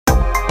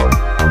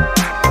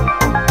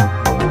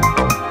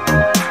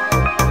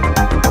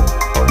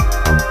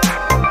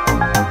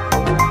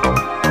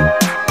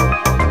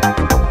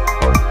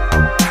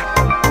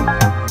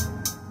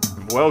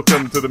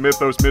the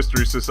Mythos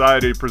Mystery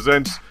Society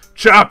presents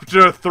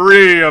Chapter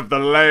 3 of the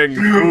Lang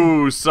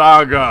Fu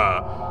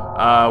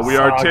Saga. We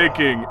are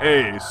taking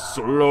a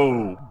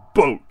slow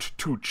boat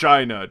to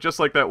China, just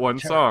like that one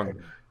song.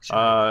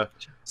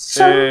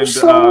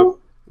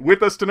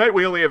 With us tonight,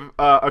 we only have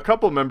a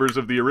couple members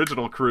of the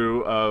original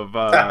crew of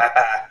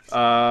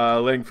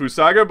Lang Fu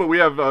Saga, but we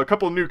have a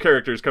couple new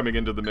characters coming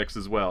into the mix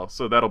as well,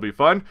 so that'll be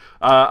fun.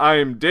 I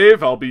am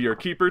Dave. I'll be your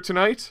keeper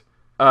tonight.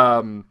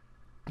 Emma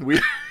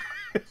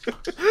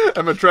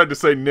tried to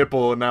say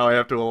nipple, and now I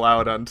have to allow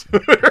it on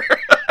Twitter.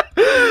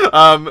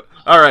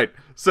 Alright,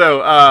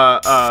 so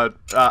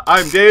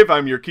I'm Dave.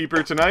 I'm your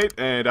keeper tonight,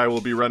 and I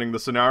will be running the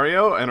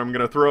scenario, and I'm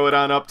going to throw it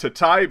on up to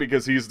Ty,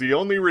 because he's the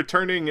only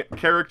returning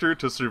character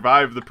to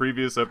survive the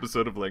previous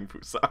episode of Lang Fu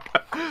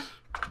Saga.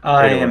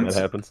 I am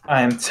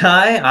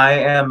Ty. I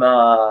am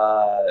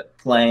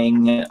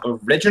playing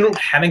Reginald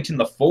Hammington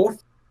IV,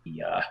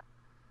 the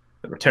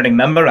returning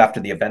member after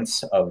the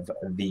events of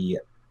the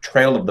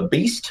Trail of the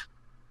Beast,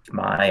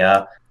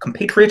 my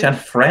compatriot and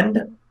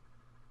friend,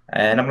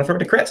 and I'm going to throw it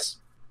to Chris.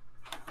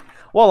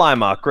 Well,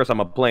 I'm Chris. I'm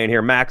playing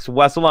here Max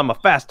Weasel. I'm a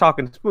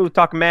fast-talking,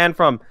 smooth-talking man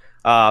from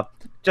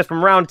just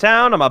from around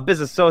town. I'm a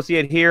business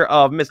associate here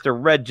of Mr.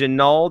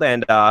 Reginald,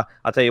 and I'll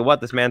tell you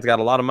what, this man's got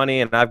a lot of money,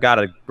 and I've got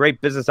a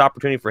great business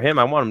opportunity for him.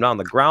 I want him on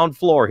the ground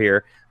floor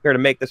here to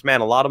make this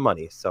man a lot of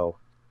money. So,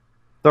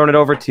 throwing it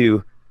over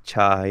to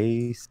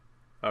Chase.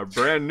 A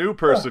brand new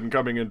person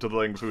coming into the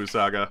Lang Fu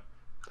Saga.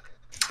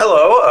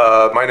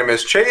 Hello, my name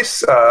is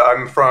Chase.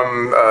 I'm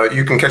from,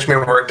 you can catch me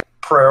over at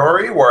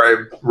Prairie, where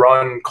I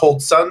run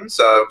Cold Suns,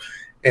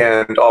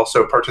 and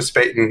also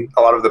participate in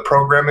a lot of the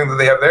programming that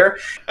they have there.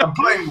 I'm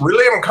playing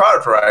William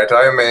Cartwright.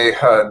 I am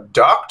a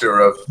doctor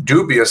of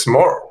dubious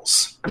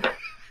morals.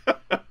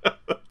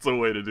 That's a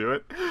way to do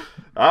it.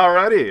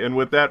 Alrighty, and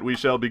with that we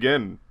shall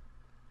begin.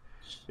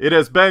 It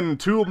has been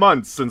 2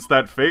 months since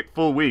that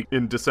fateful week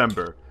in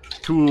December.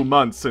 2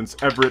 months since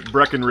Everett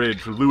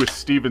Breckenridge, Lewis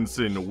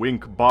Stevenson,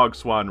 Wink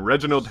Bogswan,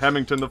 Reginald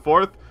Hammington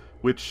IV,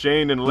 with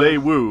Shane and Lei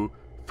Wu,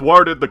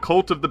 thwarted the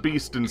Cult of the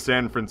Beast in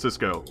San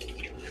Francisco.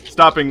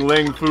 Stopping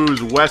Lang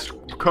Fu's West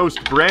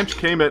Coast branch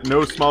came at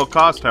no small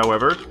cost,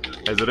 however,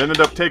 as it ended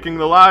up taking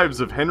the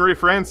lives of Henry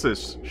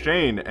Francis,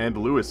 Shane, and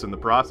Lewis in the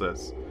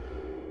process.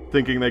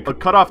 Thinking they could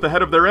cut off the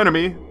head of their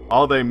enemy,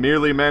 all they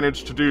merely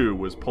managed to do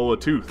was pull a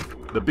tooth.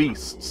 The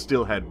beast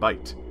still had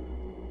bite.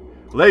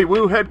 Lei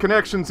Wu had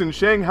connections in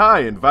Shanghai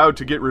and vowed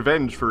to get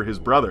revenge for his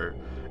brother,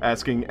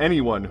 asking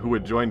anyone who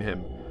would join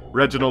him.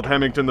 Reginald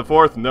Hammington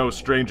IV, no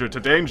stranger to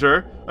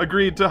danger,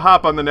 agreed to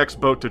hop on the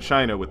next boat to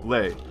China with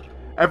Lei.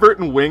 Everett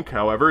and Wink,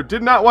 however,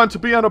 did not want to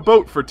be on a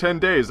boat for 10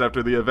 days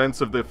after the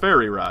events of the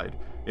ferry ride,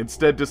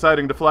 instead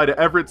deciding to fly to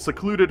Everett's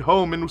secluded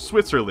home in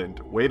Switzerland,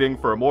 waiting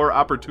for a more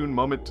opportune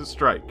moment to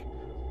strike.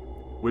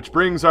 Which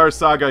brings our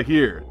saga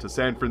here, to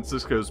San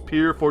Francisco's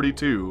Pier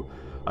 42,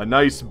 a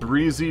nice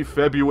breezy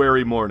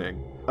February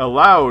morning. A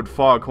loud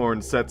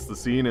foghorn sets the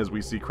scene as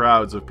we see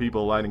crowds of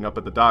people lining up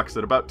at the docks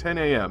at about 10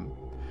 a.m.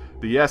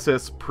 The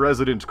SS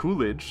President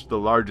Coolidge, the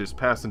largest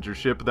passenger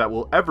ship that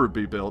will ever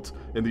be built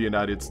in the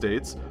United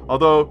States,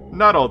 although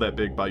not all that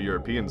big by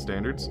European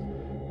standards,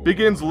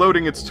 begins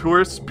loading its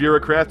tourists,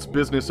 bureaucrats,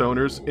 business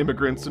owners,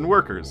 immigrants, and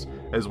workers,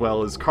 as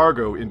well as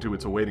cargo into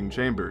its awaiting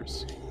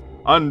chambers.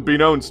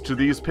 Unbeknownst to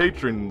these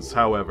patrons,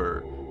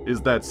 however, is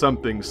that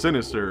something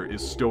sinister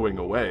is stowing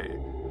away.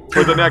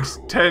 For the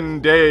next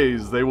 10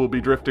 days, they will be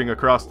drifting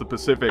across the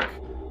Pacific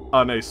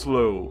on a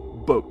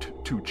slow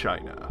boat to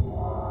China.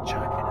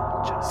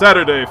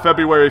 Saturday,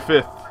 February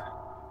 5th.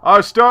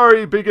 Our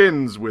story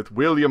begins with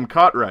William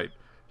Cartwright.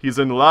 He's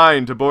in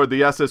line to board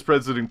the SS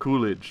President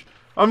Coolidge.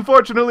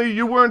 Unfortunately,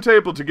 you weren't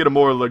able to get a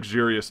more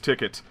luxurious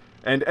ticket,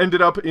 and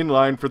ended up in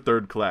line for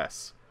third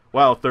class.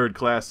 While third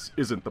class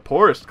isn't the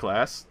poorest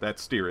class,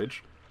 that's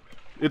steerage,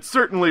 it's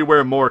certainly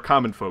where more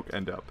common folk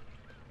end up.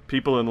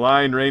 People in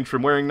line range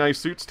from wearing nice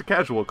suits to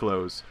casual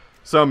clothes.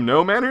 Some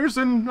know manners,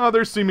 and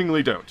others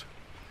seemingly don't.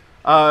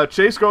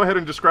 Chase, go ahead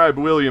and describe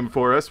William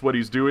for us, what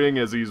he's doing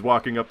as he's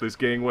walking up this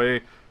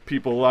gangway.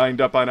 People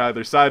lined up on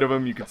either side of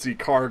him. You can see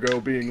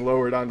cargo being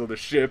lowered onto the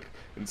ship,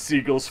 and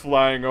seagulls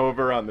flying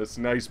over on this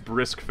nice,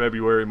 brisk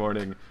February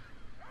morning.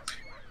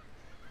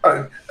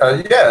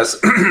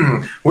 Yes,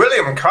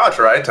 William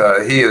Cartwright,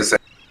 he is a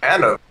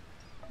man of,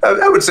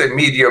 I would say,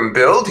 medium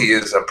build. He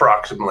is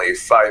approximately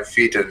 5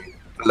 feet and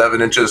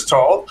 11 inches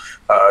tall.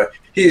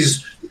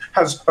 He's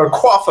has a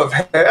coif of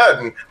hair,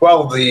 and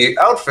while the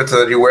outfit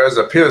that he wears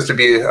appears to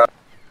be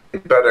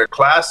better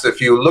class, if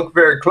you look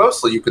very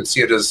closely, you can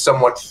see it is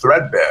somewhat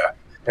threadbare.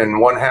 In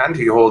one hand,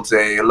 he holds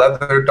a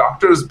leather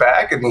doctor's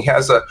bag, and he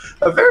has a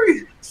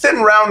very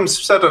thin, round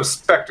set of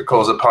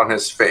spectacles upon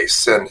his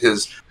face, and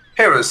his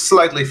hair is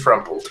slightly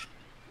frumpled.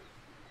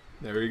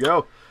 There you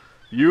go.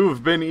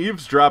 You've been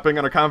eavesdropping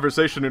on a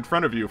conversation in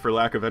front of you for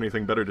lack of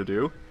anything better to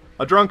do.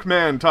 A drunk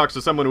man talks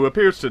to someone who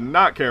appears to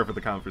not care for the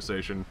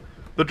conversation.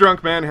 The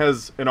drunk man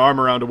has an arm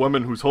around a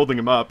woman who's holding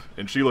him up,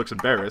 and she looks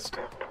embarrassed.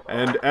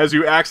 And as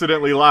you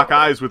accidentally lock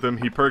eyes with him,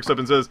 he perks up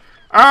and says,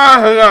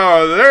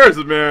 Hello, there's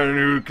a man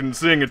who can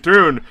sing a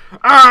tune.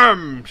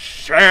 I'm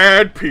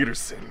Shad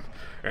Peterson,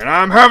 and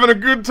I'm having a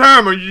good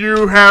time. Are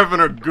you having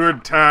a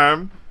good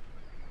time?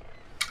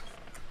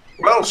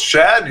 Well,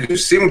 Shad, you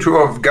seem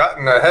to have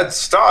gotten a head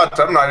start.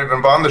 I'm not even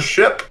on the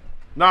ship.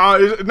 No,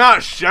 it's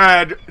not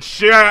Shad.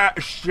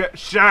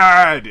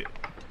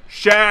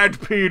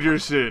 Shad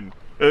Peterson.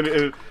 And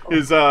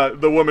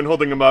the woman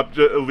holding him up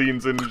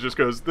leans in and just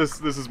goes,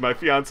 This is my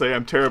fiance.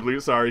 I'm terribly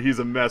sorry. He's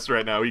a mess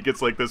right now. He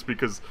gets like this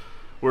because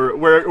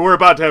we're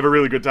about to have a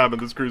really good time on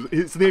this cruise.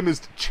 His name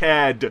is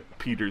Chad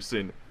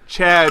Peterson.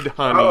 Chad,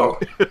 honey. Oh.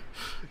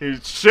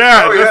 He's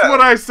Chad. Oh, yeah. That's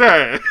what I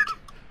said.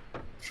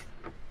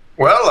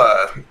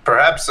 Well,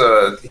 perhaps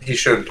he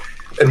should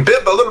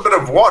imbibe a little bit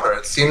of water.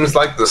 It seems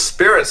like the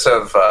spirits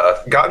have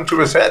gotten to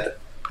his head.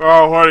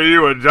 Oh, what are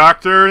you, a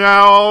doctor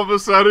now all of a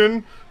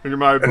sudden? You're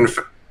my...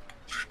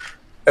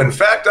 In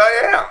fact,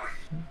 I am.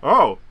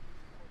 Oh.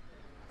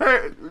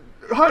 Hey,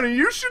 honey,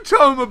 you should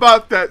tell him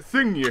about that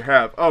thing you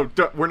have. Oh,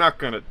 we're not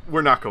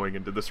going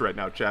into this right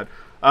now, Chad.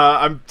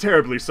 I'm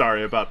terribly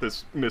sorry about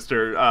this,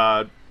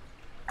 Mister.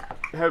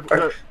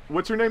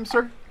 What's your name,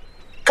 sir?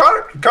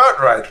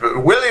 Cartwright.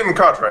 William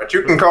Cartwright.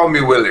 You can call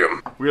me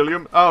William.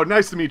 William? Oh,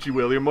 nice to meet you,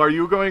 William. Are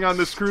you going on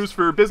this cruise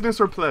for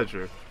business or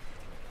pleasure?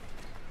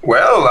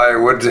 Well, I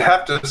would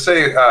have to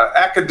say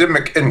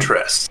academic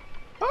interest.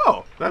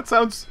 Oh, that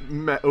sounds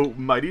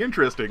mighty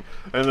interesting.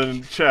 And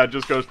then Chad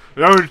just goes,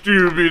 "Don't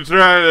you be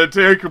trying to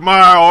take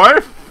my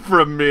wife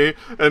from me."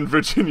 And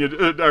Virginia,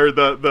 or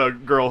the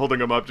girl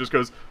holding him up, just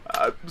goes,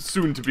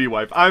 "Soon to be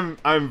wife.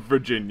 I'm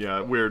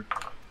Virginia.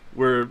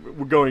 We're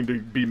going to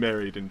be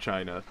married in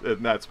China,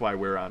 and that's why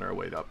we're on our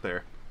way up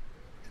there."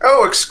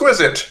 Oh,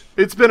 exquisite!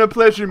 It's been a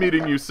pleasure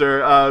meeting you,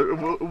 sir.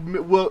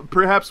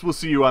 Perhaps we'll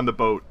see you on the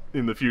boat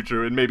in the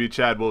future, and maybe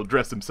Chad will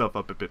dress himself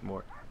up a bit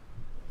more.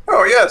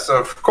 Oh, yes,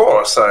 of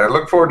course. I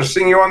look forward to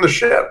seeing you on the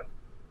ship.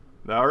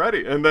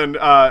 Alrighty, and then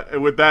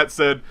with that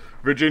said,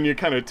 Virginia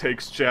kind of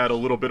takes Chad a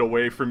little bit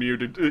away from you,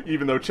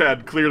 even though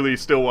Chad clearly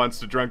still wants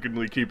to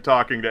drunkenly keep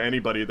talking to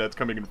anybody that's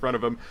coming in front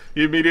of him.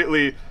 He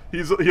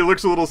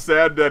looks a little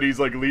sad that he's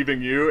like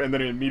leaving you, and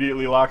then he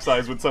immediately locks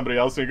eyes with somebody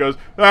else, and he goes,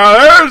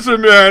 there's a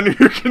man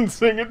who can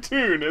sing a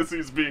tune," as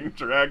he's being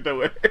dragged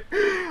away.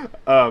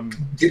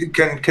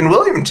 Can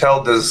William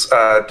tell, does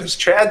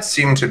Chad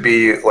seem to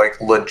be like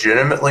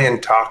legitimately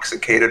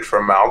intoxicated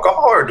from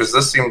alcohol, or does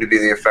this seem to be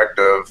the effect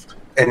of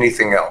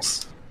anything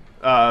else?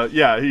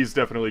 Yeah, he's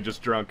definitely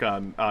just drunk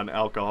on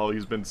alcohol.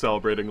 He's been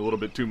celebrating a little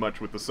bit too much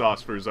with the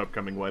sauce for his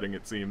upcoming wedding,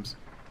 it seems.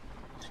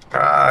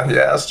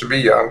 Yes, to be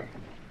young.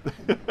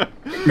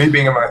 Me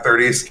being in my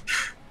 30s,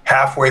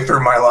 halfway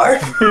through my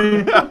life.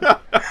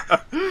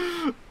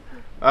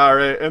 All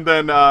right, and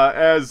then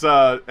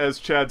as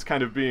Chad's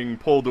kind of being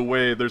pulled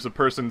away, there's a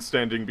person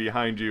standing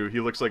behind you.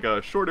 He looks like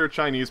a shorter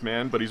Chinese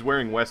man, but he's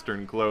wearing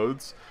Western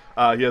clothes.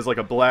 He has like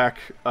a black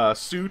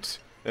suit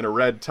and a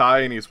red tie,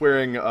 and he's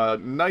wearing a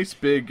nice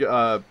big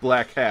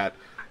black hat.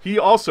 He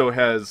also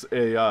has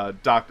a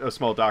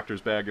small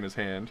doctor's bag in his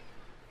hand,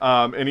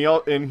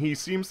 and he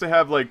seems to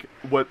have like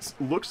what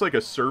looks like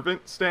a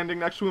servant standing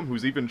next to him,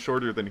 who's even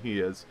shorter than he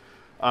is.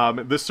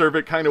 This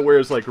servant kind of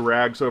wears like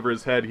rags over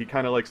his head. He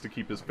kind of likes to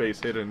keep his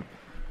face hidden.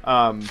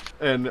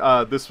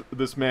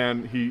 This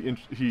man,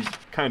 he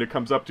kind of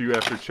comes up to you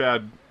after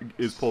Chad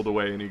is pulled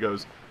away, and he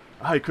goes,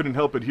 "I couldn't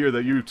help but hear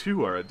that you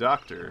too are a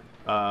doctor.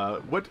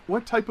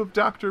 What type of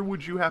doctor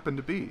would you happen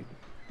to be?"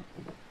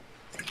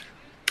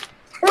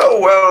 Oh,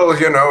 well,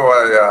 you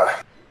know,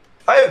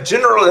 I have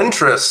general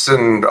interests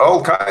in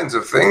all kinds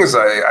of things.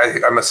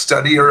 I'm a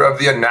studier of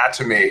the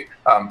anatomy,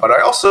 but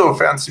I also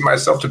fancy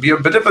myself to be a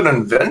bit of an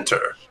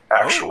inventor,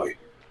 actually. Oh,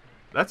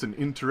 that's an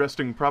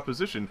interesting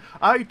proposition.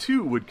 I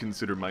too would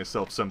consider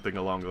myself something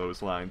along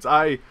those lines.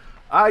 I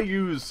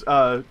use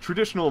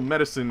traditional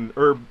medicine,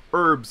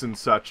 herbs and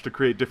such, to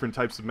create different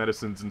types of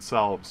medicines and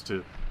salves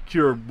to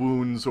cure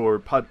wounds or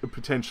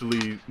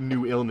potentially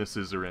new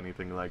illnesses or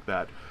anything like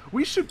that.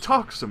 We should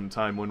talk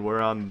sometime when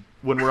we're on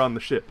the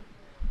ship.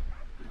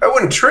 Oh,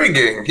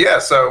 intriguing.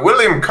 Yes,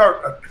 William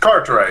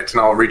Cartwright,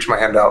 and I'll reach my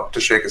hand out to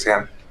shake his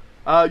hand.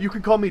 You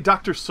can call me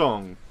Dr.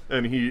 Song,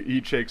 and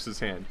he shakes his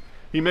hand.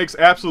 He makes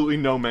absolutely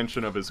no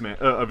mention of his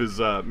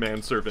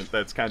manservant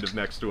that's kind of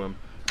next to him.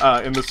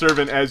 And the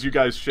servant, as you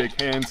guys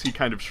shake hands, he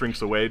kind of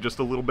shrinks away just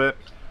a little bit.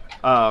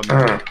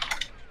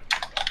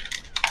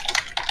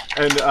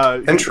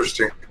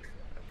 Interesting.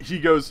 He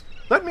goes,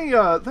 let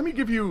me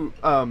give you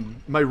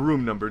my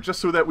room number, just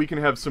so that we can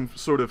have some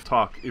sort of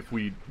talk if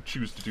we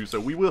choose to do so.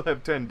 We will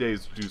have 10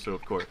 days to do so,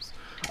 of course.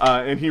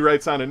 And he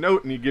writes on a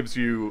note, and he gives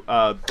you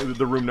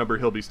the room number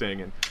he'll be staying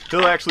in.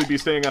 He'll actually be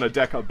staying on a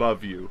deck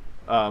above you,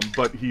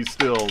 but he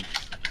still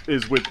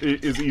is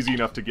easy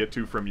enough to get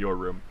to from your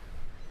room.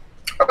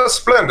 Oh,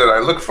 splendid. I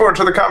look forward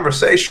to the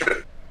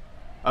conversation.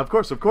 Of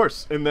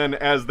course. And then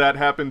as that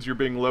happens, you're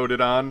being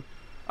loaded on.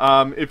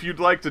 If you'd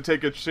like to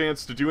take a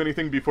chance to do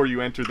anything before you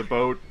enter the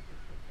boat.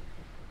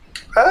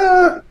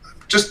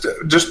 Just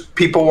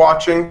people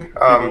watching.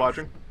 People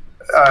watching?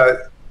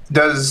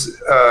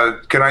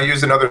 Can I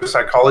use another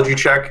psychology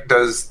check?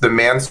 Does the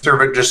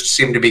manservant just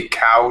seem to be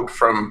cowed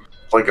from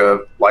like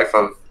a life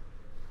of...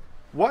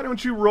 Why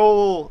don't you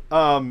roll...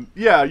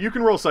 yeah, you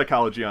can roll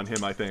psychology on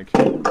him, I think.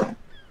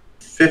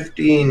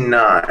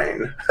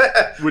 59.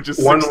 Which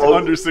is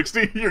under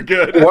 60. You're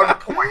good. 1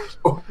 point.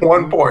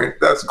 1 point.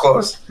 That's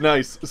close.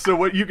 Nice. So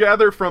what you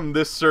gather from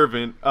this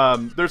servant,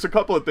 there's a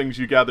couple of things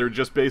you gather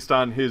just based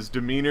on his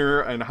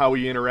demeanor and how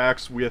he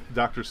interacts with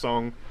Dr.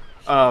 Song.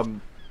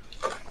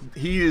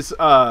 He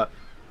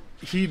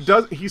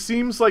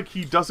seems like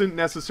he doesn't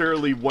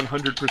necessarily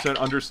 100%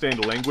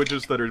 understand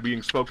languages that are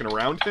being spoken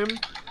around him,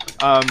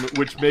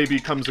 which maybe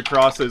comes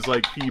across as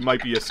like he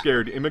might be a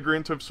scared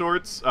immigrant of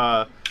sorts,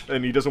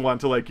 and he doesn't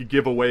want to like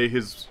give away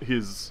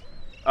his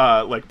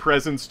like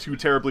presence too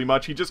terribly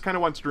much. He just kind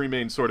of wants to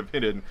remain sort of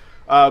hidden,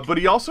 but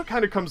he also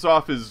kind of comes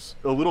off as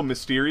a little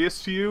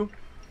mysterious to you,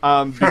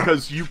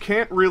 because you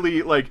can't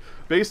really like,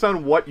 based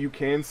on what you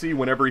can see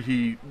whenever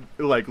he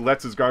like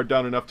lets his guard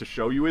down enough to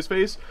show you his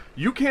face,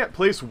 you can't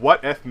place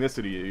what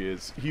ethnicity he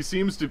is. He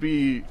seems to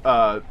be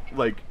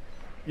like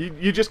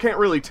you just can't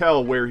really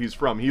tell where he's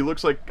from. He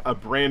looks like a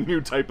brand new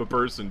type of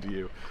person to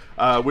you,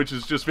 which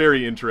is just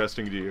very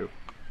interesting to you.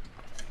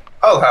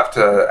 I'll have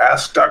to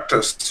ask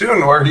Dr.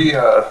 Soon where he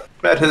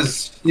met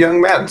his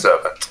young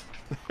manservant.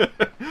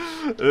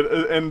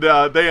 And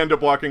they end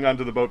up walking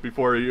onto the boat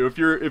before you. If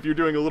you're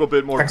doing a little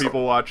bit more Excellent.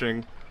 people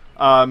watching,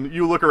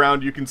 you look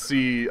around, you can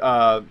see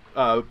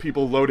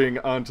people loading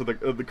onto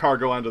the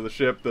cargo onto the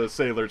ship. The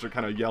sailors are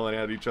kind of yelling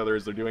at each other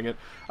as they're doing it.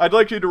 I'd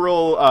like you to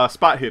roll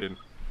spot hidden.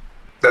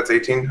 That's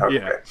 18? Okay.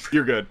 Yeah,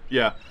 you're good.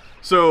 Yeah.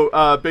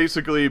 So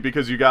basically,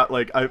 because you got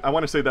like, I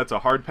want to say that's a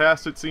hard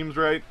pass. It seems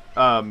right.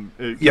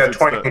 Yeah,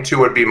 22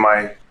 would be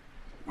my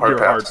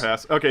hard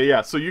pass. Okay,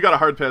 yeah. So you got a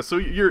hard pass. So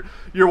you're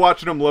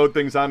watching them load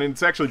things on, and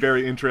it's actually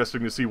very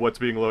interesting to see what's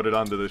being loaded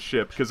onto the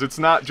ship, because it's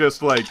not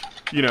just like,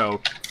 you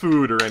know,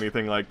 food or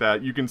anything like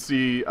that. You can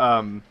see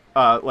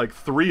like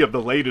 3 of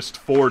the latest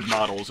Ford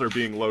models are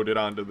being loaded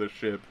onto the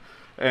ship.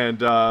 And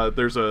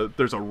there's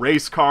a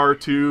race car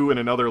too, and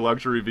another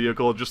luxury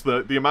vehicle. Just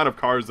the amount of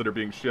cars that are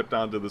being shipped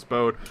onto this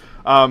boat.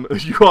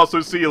 You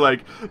also see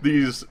like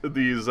these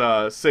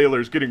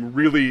sailors getting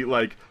really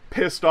like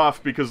pissed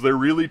off because they're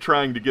really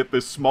trying to get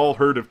this small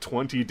herd of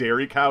 20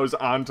 dairy cows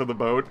onto the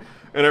boat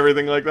and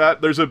everything like that.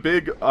 There's a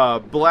big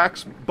black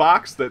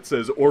box that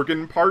says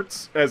organ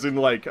parts, as in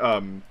like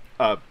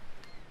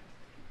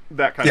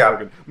that kind of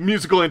organ.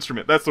 Musical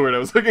instrument. That's the word I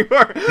was looking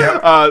for.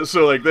 Yeah.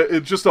 So, like,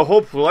 it's just a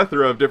whole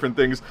plethora of different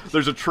things.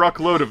 There's a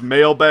truckload of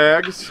mail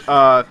bags.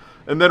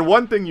 And then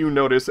one thing you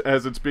notice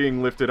as it's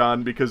being lifted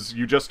on, because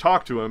you just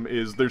talked to him,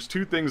 is there's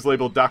 2 things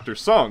labeled Dr.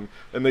 Song,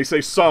 and they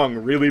say Song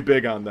really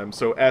big on them,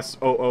 so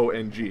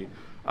S-O-O-N-G.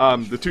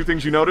 The 2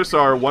 things you notice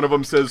are, one of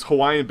them says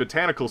Hawaiian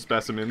botanical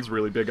specimens,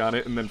 really big on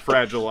it, and then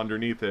fragile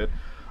underneath it.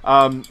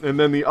 And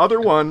then the other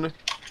one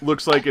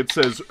looks like it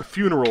says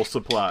funeral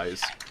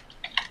supplies.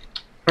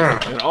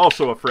 And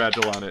also a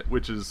fragile on it,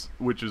 which is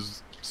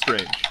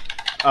strange.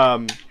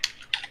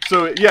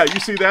 So yeah, you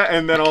see that,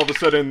 and then all of a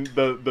sudden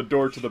the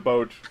door to the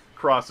boat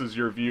crosses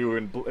your view,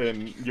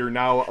 and you're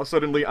now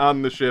suddenly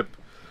on the ship.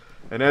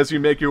 And as you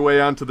make your way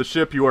onto the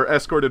ship, you are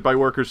escorted by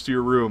workers to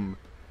your room.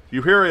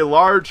 You hear a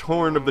large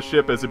horn of the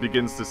ship as it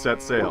begins to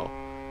set sail.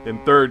 In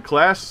 3rd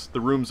class, the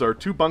rooms are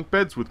 2 bunk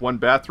beds with 1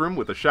 bathroom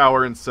with a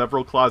shower and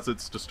several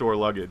closets to store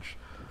luggage.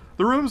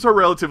 The rooms are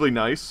relatively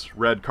nice,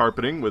 red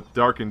carpeting with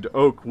darkened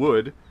oak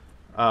wood.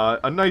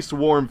 A nice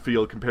warm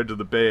feel compared to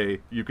the bay.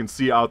 You can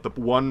see out the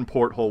 1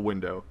 porthole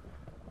window.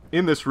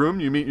 In this room,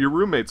 you meet your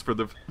roommates for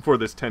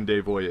this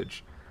 10-day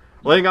voyage.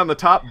 Laying on the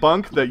top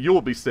bunk that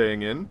you'll be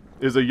staying in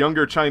is a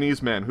younger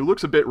Chinese man who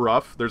looks a bit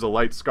rough. There's a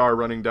light scar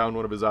running down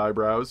one of his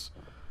eyebrows.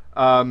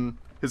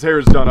 His hair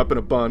is done up in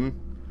a bun.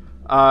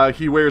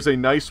 He wears a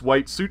nice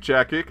white suit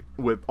jacket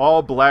with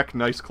all black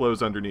nice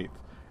clothes underneath.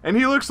 And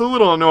he looks a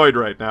little annoyed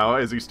right now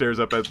as he stares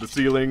up at the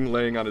ceiling,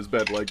 laying on his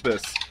bed like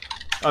this.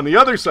 On the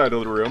other side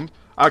of the room,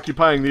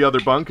 occupying the other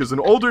bunk, is an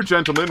older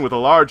gentleman with a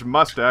large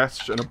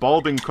mustache and a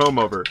balding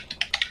comb-over.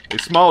 A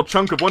small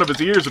chunk of one of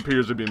his ears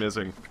appears to be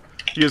missing.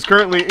 He is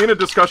currently in a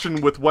discussion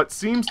with what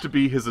seems to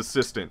be his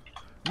assistant.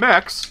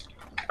 Max,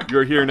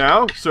 you're here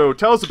now, so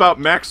tell us about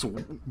Max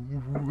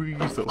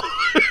Weasel.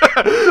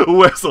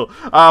 Weasel.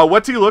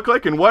 What's he look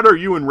like, and what are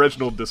you and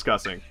Reginald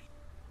discussing?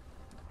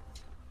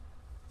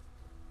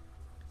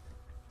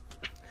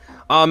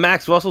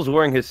 Max Weasel's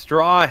wearing his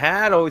straw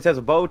hat, always has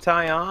a bow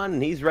tie on,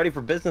 and he's ready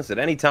for business at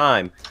any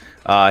time.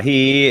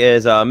 He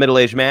is a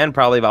middle-aged man,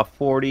 probably about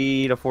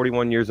 40 to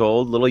 41 years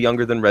old, a little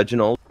younger than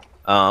Reginald.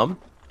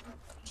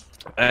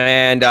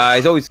 And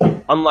he's always,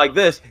 unlike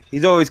this,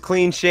 he's always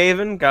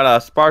clean-shaven, got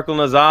a sparkle in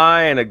his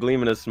eye and a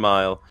gleam in his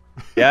smile.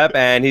 Yep,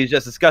 and he's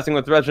just discussing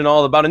with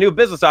Reginald about a new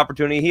business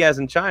opportunity he has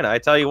in China. I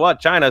tell you what,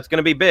 China, it's going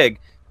to be big.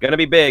 Going to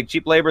be big.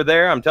 Cheap labor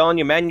there. I'm telling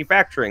you,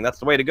 manufacturing. That's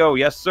the way to go.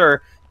 Yes,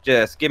 sir.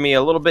 Just give me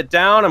a little bit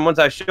down, and once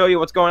I show you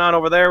what's going on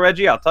over there,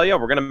 Reggie, I'll tell you,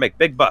 we're going to make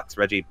big bucks,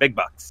 Reggie. Big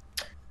bucks.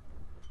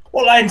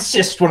 Well, I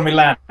insist when we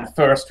land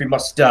first, we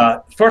must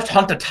first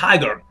hunt a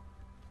tiger.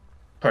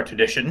 per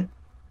tradition.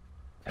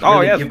 Oh,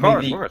 really yes, give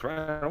of me course,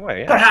 right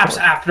away. Yeah, perhaps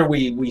after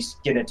we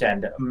skin it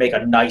and make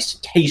a nice,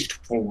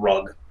 tasteful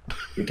rug,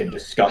 we can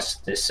discuss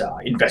this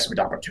investment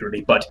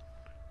opportunity. But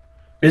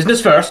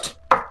business first.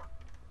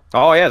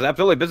 Oh, yes,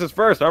 absolutely. Business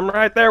first. I'm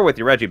right there with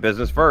you, Reggie.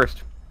 Business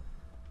first.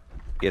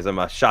 Gives him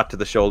a shot to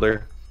the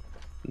shoulder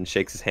and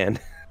shakes his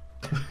hand.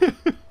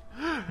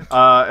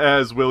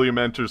 As William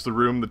enters the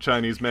room, the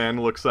Chinese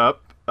man looks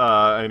up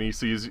and he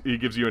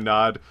gives you a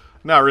nod,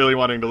 not really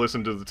wanting to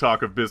listen to the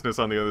talk of business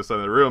on the other side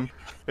of the room,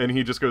 and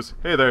he just goes,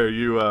 "Hey there,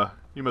 you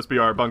must be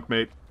our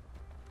bunkmate.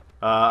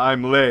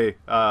 I'm Lei.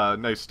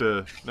 Nice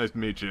to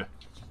meet you."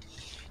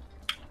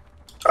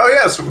 Oh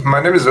yes,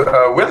 my name is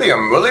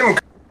William.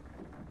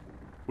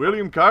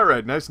 William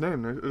Cartwright, nice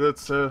name.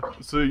 That's so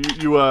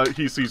you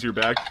he sees your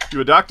bag.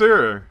 You a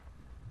doctor or?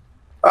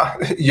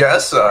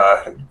 Yes,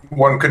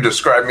 one could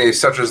describe me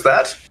such as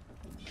that.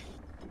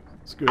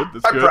 That's good.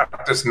 That's I good.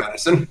 practice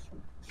medicine.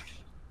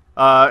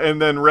 And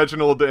then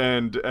Reginald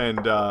and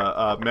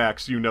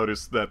Max, you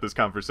notice that this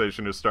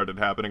conversation has started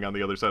happening on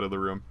the other side of the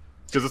room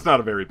because it's not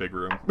a very big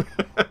room.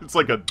 It's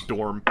like a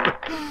dorm.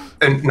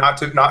 And not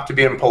to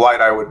be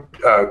impolite, I would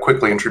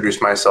quickly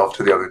introduce myself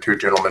to the other two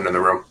gentlemen in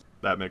the room.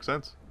 That makes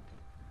sense.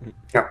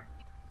 Yeah.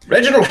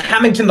 Reginald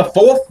Hammington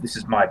IV. This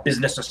is my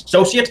business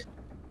associate,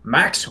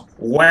 Max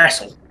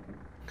Weasel.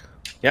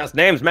 Yes,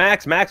 name's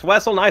Max. Max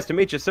Weasel. Nice to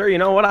meet you, sir. You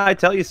know what I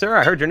tell you, sir?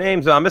 I heard your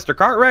name's Mr.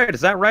 Cartwright. Is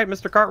that right,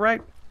 Mr.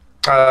 Cartwright?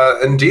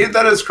 Indeed,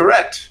 that is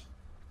correct.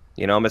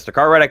 You know, Mr.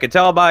 Cartwright, I could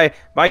tell by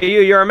you,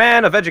 you're a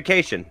man of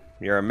education.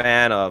 You're a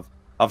man of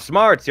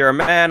smarts. You're a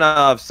man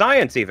of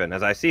science, even,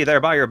 as I see there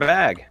by your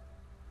bag.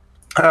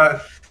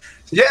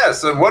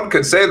 Yes, one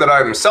could say that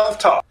I'm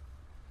self-taught.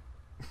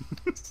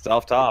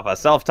 A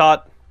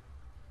self-taught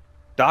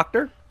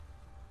doctor?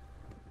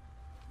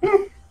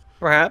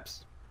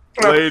 Perhaps.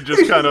 Lei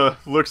just kind of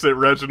looks at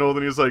Reginald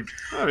and he's like,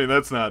 I mean,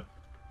 that's not...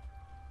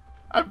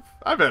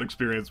 I've had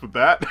experience with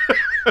that.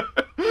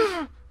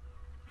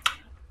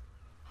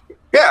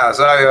 Yes,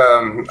 I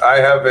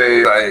have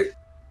I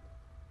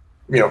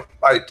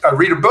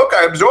read a book,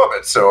 I absorb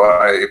it. So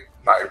I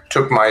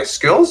took my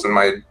skills and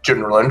my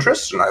general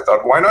interests, and I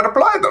thought, why not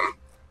apply them?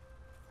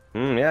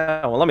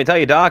 Yeah, well, let me tell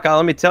you, Doc.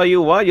 Let me tell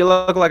you what, you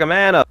look like a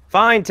man of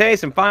fine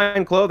taste and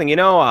fine clothing. You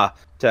know,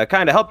 to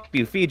kind of help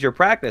you feed your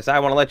practice, I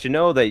want to let you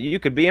know that you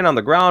could be in on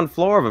the ground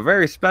floor of a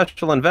very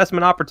special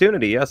investment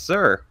opportunity. Yes,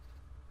 sir.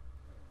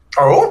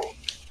 Oh?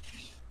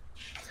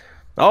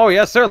 Oh,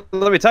 yes, sir.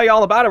 Let me tell you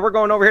all about it. We're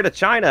going over here to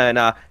China, and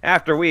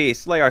after we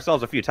slay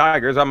ourselves a few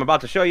tigers, I'm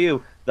about to show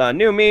you the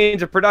new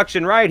means of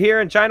production right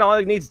here in China. All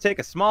you need is to take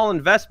a small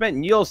investment,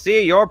 and you'll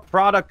see your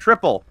product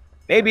triple,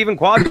 maybe even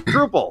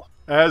quadruple.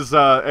 As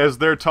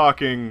they're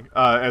talking,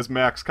 as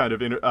Max kind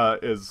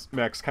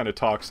of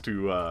talks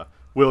to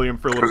William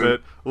for a little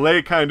bit,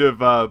 Lei kind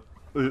of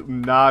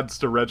nods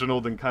to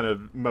Reginald and kind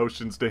of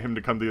motions to him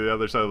to come to the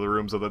other side of the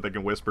room so that they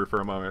can whisper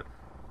for a moment.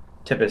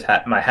 Tip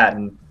my hat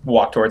and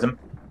walk towards him.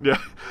 Yeah,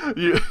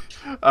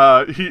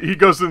 he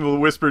goes into the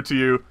whisper to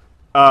you,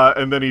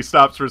 and then he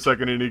stops for a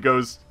second and he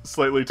goes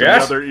slightly to the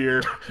other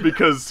ear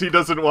because he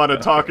doesn't want to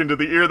talk into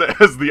the ear that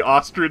has the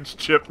ostrich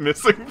chip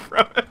missing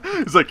from it.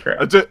 He's like,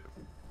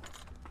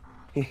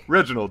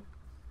 Reginald,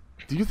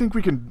 do you think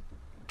we can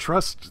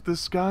trust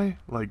this guy?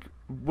 Like,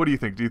 what do you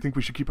think? Do you think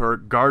we should keep our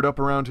guard up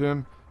around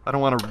him? I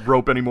don't want to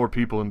rope any more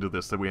people into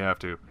this than we have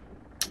to.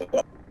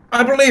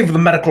 I believe the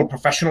medical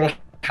professional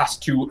has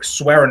to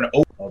swear an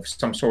oath of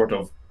some sort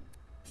of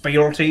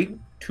fealty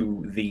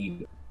to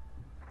the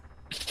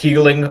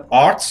healing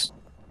arts.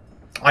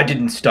 I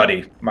didn't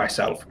study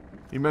myself,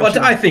 but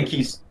I think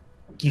he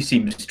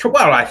seems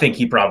well. I think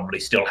he probably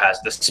still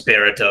has the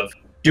spirit of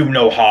do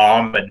no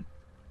harm. And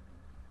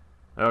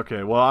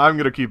okay, well, I'm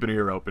gonna keep an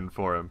ear open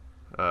for him.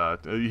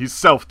 He's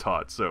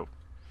self-taught, so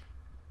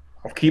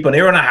I'll keep an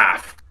ear and a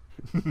half.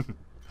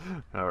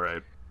 All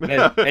right.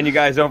 And you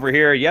guys over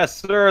here,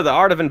 yes, sir, the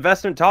art of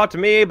investment taught to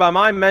me by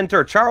my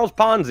mentor, Charles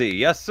Ponzi.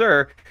 Yes,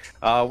 sir.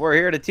 We're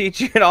here to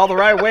teach you all the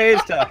right ways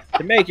to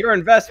make your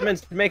investments,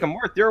 to make them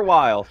worth your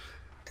while.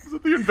 Is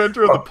it the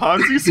inventor of the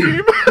Ponzi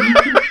scheme?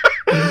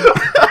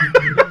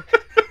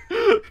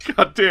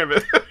 God damn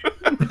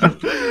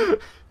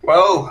it.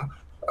 Well,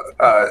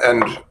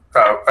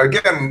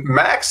 again,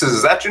 Max,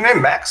 is that your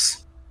name,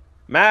 Max?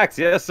 Max,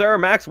 yes, sir,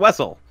 Max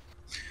Weasel.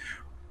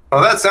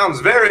 Well, that sounds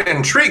very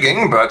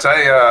intriguing, but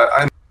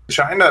I'm in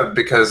China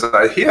because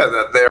I hear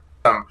that there are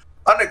some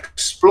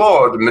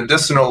unexplored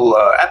medicinal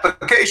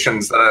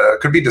applications that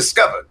could be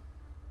discovered.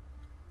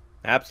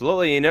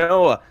 Absolutely, you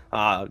know,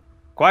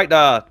 quite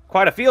a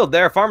field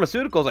there.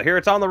 Pharmaceuticals, I hear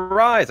it's on the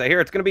rise. I hear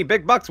it's going to be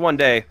big bucks one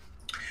day.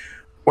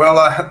 Well,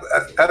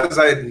 as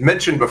I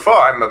mentioned before,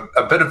 I'm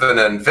a bit of an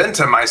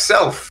inventor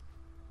myself.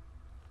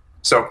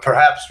 So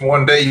perhaps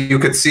one day you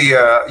could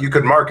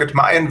market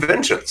my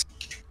inventions.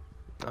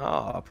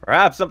 Oh,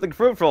 perhaps something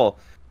fruitful.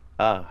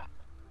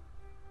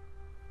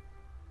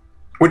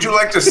 Would you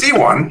like to see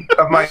one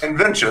of my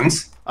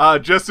inventions?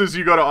 Just as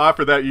you go to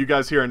offer that, you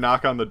guys hear a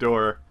knock on the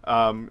door.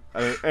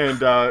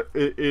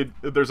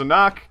 There's a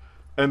knock.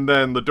 and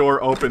then the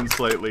door opens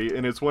slightly,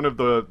 and it's one of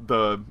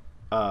the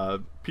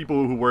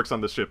people who works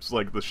on the ships,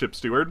 like the ship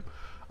steward.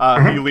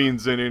 He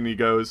leans in and he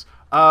goes,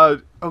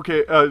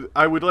 okay,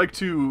 I would like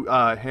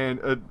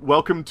to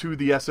welcome to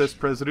the SS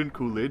President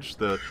Coolidge,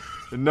 the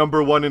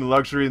 #1 in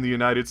luxury in the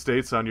United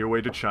States on your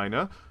way to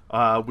China.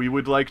 We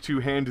would like to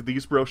hand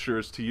these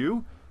brochures to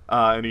you.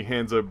 And he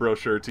hands a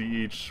brochure to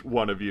each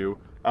one of you.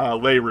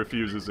 Lei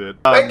refuses it.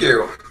 Thank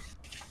you.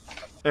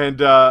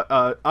 And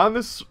on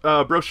this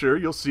brochure,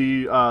 you'll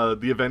see the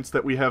events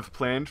that we have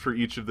planned for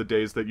each of the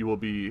days that you will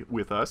be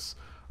with us.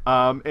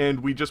 And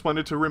we just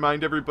wanted to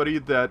remind everybody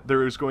that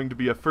there is going to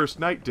be a first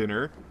night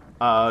dinner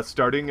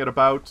starting at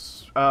about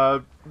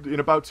in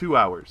about 2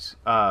 hours.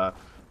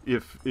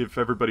 If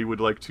everybody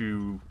would like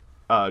to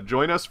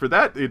join us for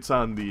that, it's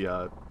on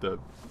the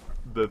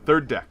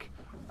third deck.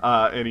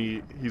 And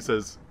he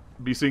says,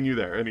 "Be seeing you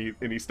there." And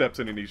he steps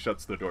in and he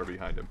shuts the door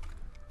behind him.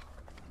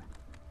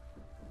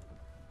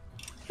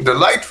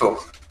 Delightful.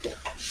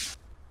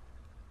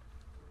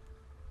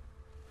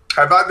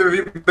 Have either of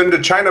you been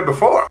to China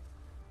before?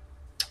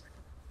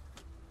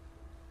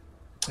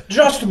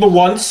 Just the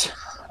once.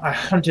 I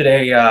hunted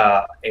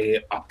a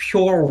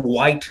pure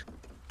white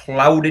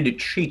clouded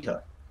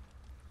cheetah.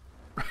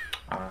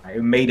 I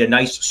made a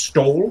nice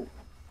stole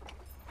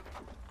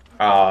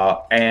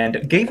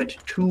and gave it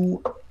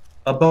to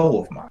a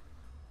beau of mine.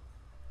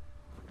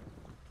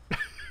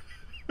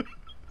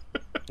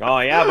 Oh,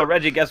 yeah, but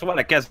Reggie, guess what?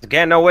 I guess you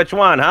can't know which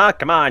one, huh?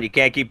 Come on, you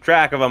can't keep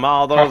track of them,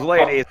 all those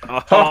ladies.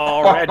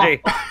 Oh,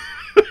 Reggie.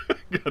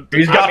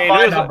 He's got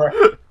my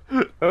number.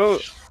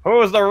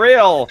 Who's the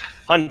real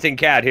hunting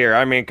cat here?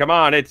 I mean, come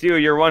on, it's you.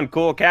 You're one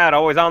cool cat,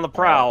 always on the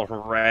prowl,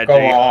 Reggie. Go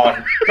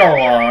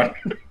on.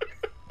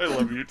 I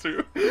love you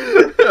too.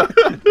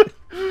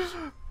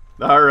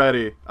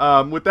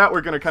 Alrighty. With that,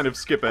 we're going to kind of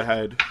skip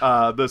ahead.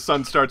 The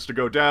sun starts to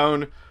go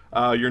down.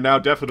 You're now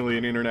definitely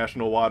in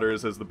international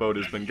waters as the boat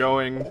has been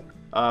going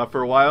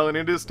for a while, and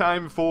it is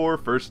time for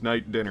first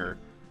night dinner.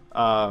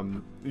 Lei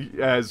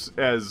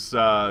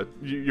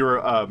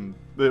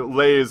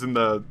is in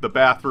the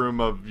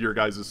bathroom of your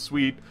guys'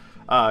 suite,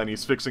 and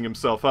he's fixing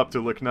himself up to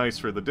look nice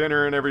for the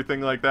dinner and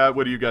everything like that.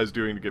 What are you guys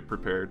doing to get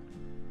prepared?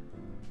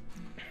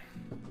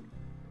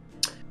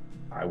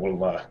 I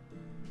will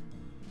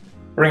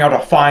bring out a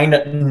fine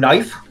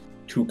knife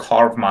to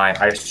carve my,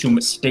 I assume,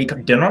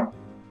 steak dinner.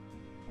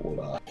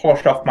 We'll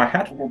polish off my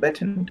hat a little bit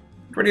and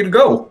ready to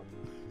go.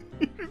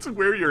 To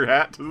wear your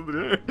hat to the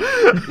dinner.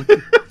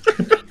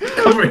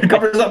 It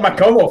covers up my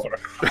comb over.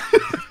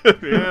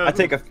 Yeah. I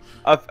take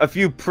a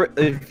few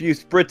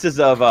spritzes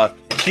of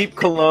cheap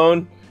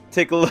cologne,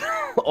 take a little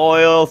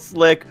oil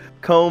slick,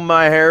 comb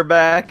my hair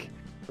back,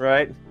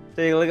 right?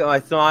 Take a look at my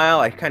smile.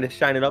 I kind of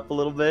shine it up a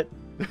little bit.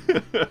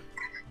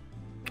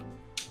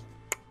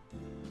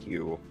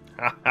 You.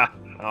 How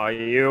are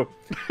you?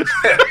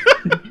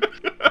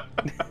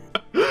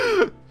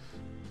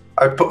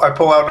 I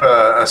pull out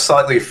a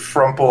slightly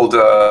frumpled,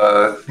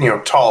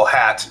 tall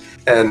hat,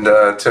 and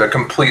to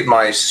complete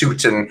my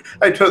suit, and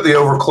I put the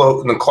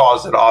overcoat in the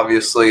closet,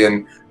 obviously,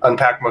 and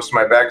unpack most of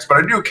my bags. But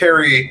I do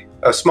carry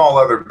a small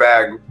leather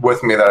bag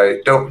with me that I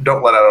don't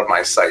let out of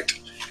my sight.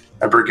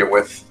 I bring it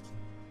with.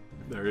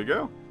 There you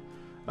go.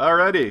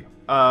 Alrighty.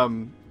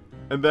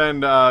 And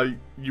then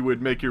you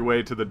would make your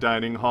way to the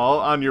dining hall.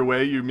 On your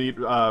way, you meet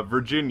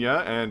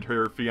Virginia and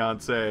her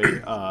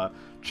fiance,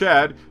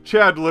 Chad.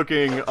 Chad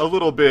looking a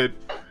little bit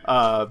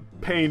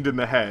pained in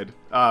the head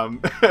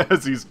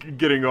as he's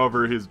getting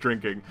over his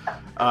drinking.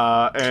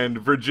 And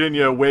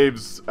Virginia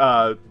waves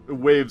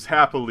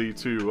happily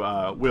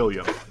to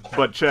William.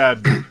 But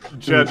Chad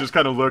just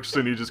kind of looks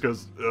and he just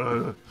goes,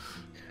 ugh.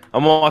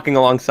 I'm walking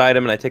alongside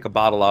him, and I take a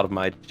bottle out of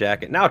my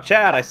jacket. Now,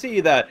 Chad, I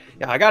see that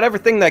I got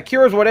everything that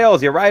cures what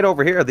ails you right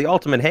over here. The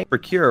ultimate hanker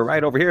cure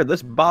right over here.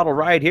 This bottle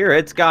right here,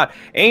 it's got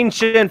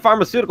ancient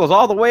pharmaceuticals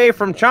all the way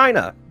from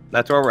China.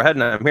 That's where we're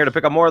heading. I'm here to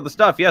pick up more of the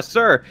stuff. Yes,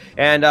 sir.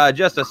 And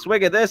just a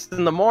swig of this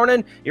in the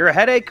morning, your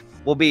headache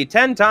will be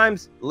 10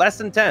 times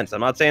less intense. I'm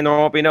not saying there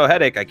won't be no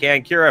headache. I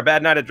can't cure a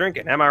bad night of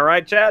drinking. Am I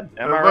right, Chad?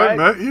 Am I right? I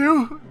met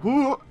you?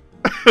 Who?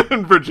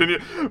 And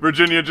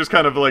Virginia just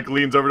kind of like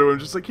leans over to him,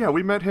 just like, yeah,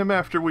 we met him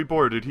after we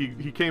boarded.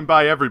 He came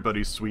by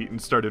everybody's suite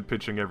and started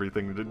pitching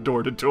everything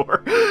door to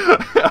door.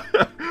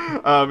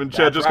 And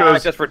Chad just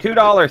goes, just for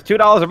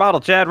 $2 a bottle,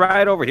 Chad,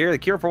 right over here. The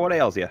cure for what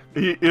ails you.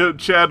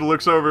 Chad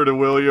looks over to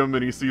William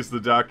and he sees the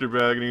doctor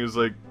bag and he's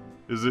like,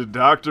 is it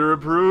doctor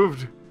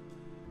approved?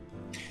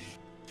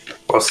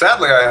 Well,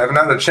 sadly, I have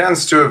not had a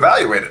chance to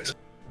evaluate it.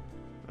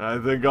 I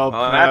think I'll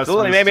pass.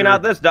 Absolutely, Mr. maybe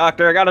not this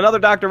doctor. I got another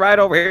doctor right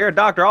over here. A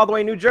doctor all the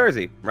way in New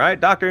Jersey, right?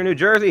 Doctor in New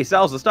Jersey. He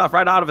sells the stuff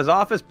right out of his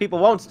office. People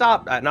won't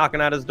stop at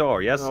knocking at his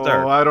door. Yes,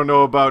 sir. Oh, I don't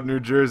know about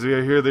New Jersey.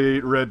 I hear they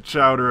eat red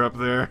chowder up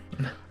there.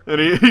 And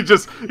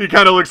he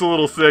kind of looks a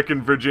little sick,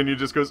 and Virginia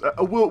just goes,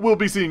 we'll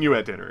be seeing you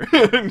at dinner.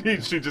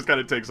 And she just kind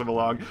of takes him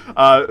along,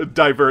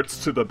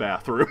 diverts to the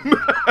bathroom.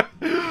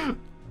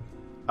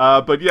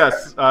 But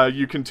yes,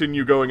 you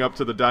continue going up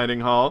to the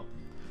dining hall.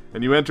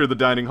 and you enter the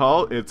dining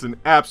hall. It's an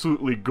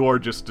absolutely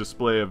gorgeous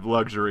display of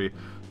luxury.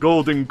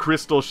 Golden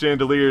crystal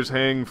chandeliers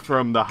hang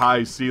from the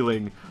high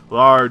ceiling,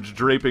 large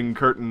draping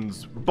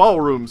curtains,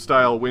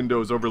 ballroom-style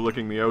windows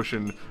overlooking the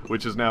ocean,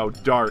 which is now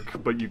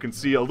dark, but you can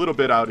see a little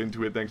bit out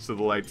into it thanks to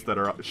the lights that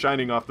are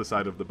shining off the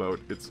side of the boat.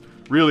 It's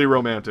really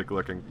romantic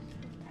looking.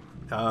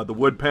 The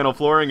wood panel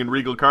flooring and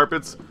regal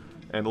carpets,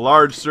 and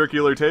large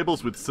circular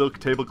tables with silk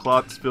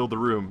tablecloths fill the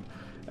room.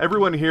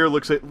 Everyone here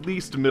looks at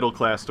least middle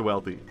class to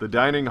wealthy. The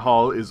dining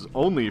hall is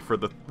only for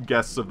the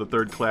guests of the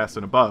third class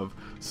and above.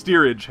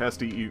 Steerage has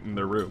to eat in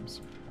their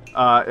rooms.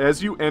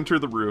 As you enter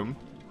the room,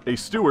 a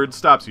steward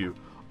stops you.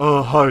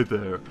 Hi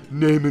there.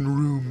 Name and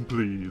room,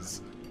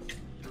 please.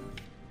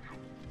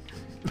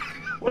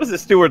 What does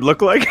this steward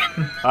look like?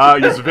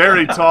 He's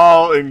very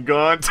tall and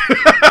gaunt,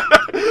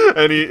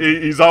 and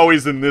he's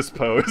always in this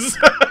pose.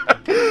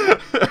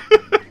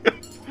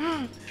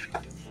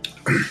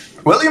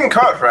 William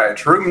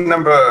Cartwright, room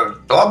number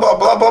blah blah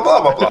blah blah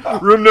blah blah blah.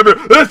 Room number.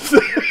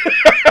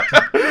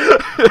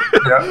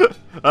 Yeah.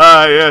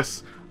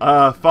 Yes.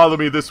 Follow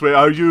me this way.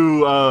 Are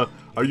you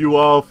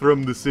all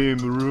from the same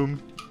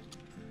room?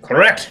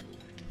 Correct.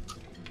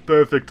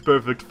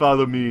 Perfect.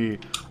 Follow me.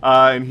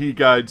 And he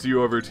guides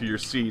you over to your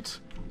seat.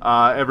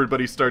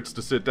 Everybody starts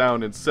to sit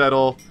down and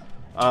settle.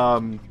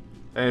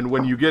 And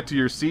when you get to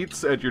your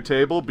seats at your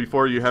table,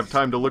 before you have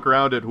time to look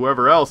around at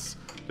whoever else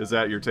is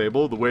at your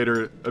table, the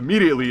waiter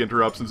immediately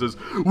interrupts and says,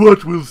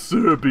 "What will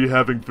sir be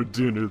having for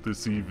dinner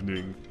this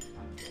evening?"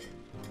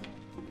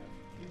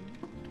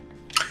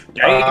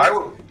 I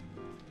will.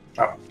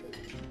 Oh.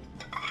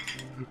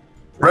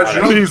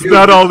 Reginald, please,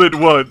 not all at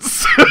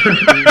once.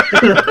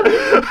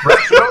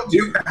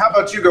 Reginald, how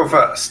about you go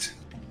first?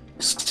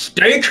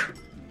 Steak,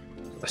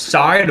 a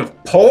side of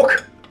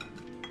pork,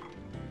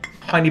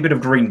 tiny bit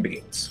of green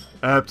beans.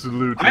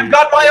 Absolutely. I've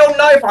got my own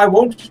knife. I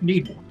won't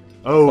need one.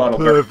 Oh,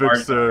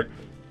 perfect, sir.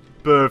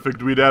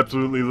 Perfect. We'd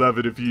absolutely love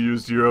it if you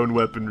used your own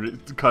weaponry,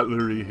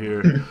 cutlery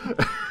here.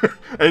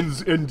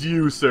 and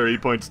you, sir, he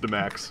points to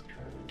Max.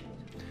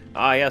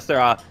 Yes,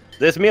 sir.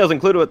 This meal's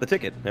included with the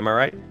ticket. Am I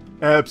right?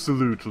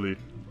 Absolutely.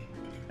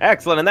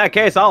 Excellent. In that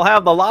case, I'll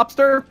have the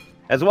lobster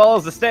as well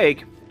as the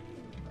steak.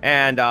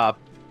 And,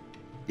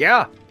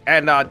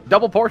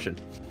 double portion.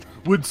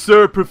 Would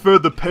sir prefer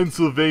the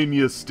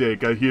Pennsylvania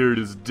steak? I hear it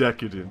is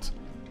decadent.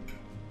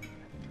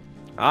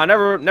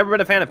 Never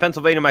been a fan of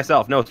Pennsylvania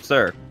myself. No,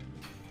 sir.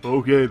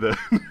 Okay, then.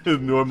 the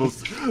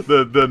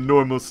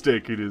normal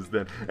steak it is,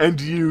 then. And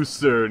you,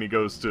 sir, and he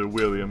goes to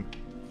William.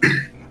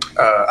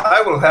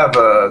 I will have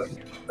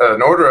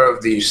an order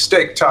of the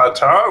steak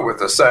tartare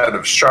with a side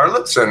of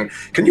Charlottes, and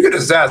can you get a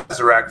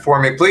Sazerac for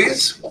me,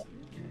 please?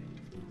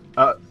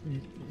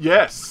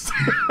 Yes.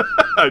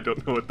 I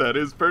don't know what that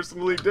is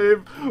personally,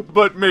 Dave,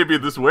 but maybe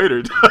this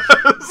waiter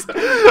does.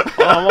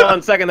 Hold on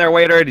 1 second there,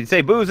 waiter. Did you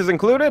say booze is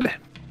included?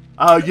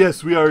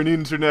 Yes, we are in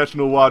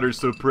international waters,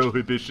 so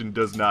prohibition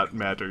does not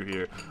matter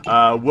here.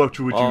 What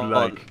would you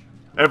like?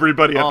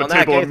 Everybody at the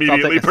table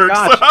immediately perks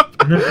up.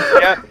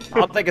 Yeah,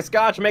 I'll take a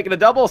scotch, make it a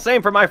double.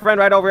 Same for my friend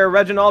right over here,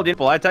 Reginald.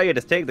 Well, I tell you,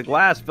 just take the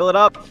glass, fill it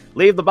up,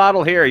 leave the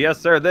bottle here. Yes,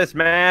 sir, this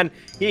man,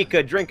 he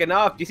could drink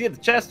enough. Do you see the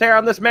chest hair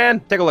on this man?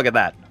 Take a look at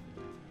that.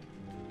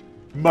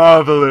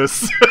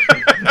 Marvelous.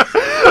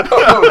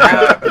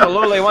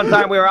 Absolutely. One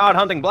time we were out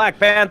hunting black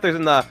panthers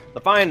in the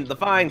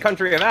fine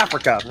country of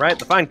Africa, right?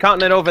 The fine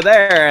continent over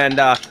there, and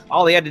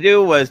all he had to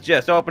do was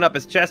just open up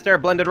his chest hair,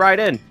 blended right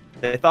in.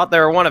 They thought they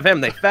were one of him.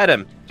 They fed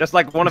him, just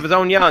like one of his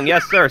own young.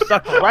 Yes, sir.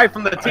 Sucked right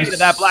from the teeth of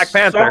that black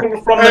panther.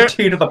 Sucked from the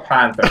teeth of the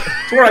panther.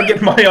 That's where I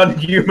get my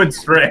unhuman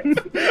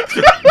strength.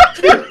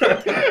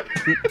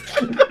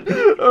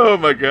 Oh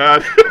my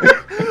god.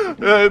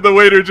 The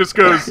waiter just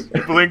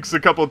blinks a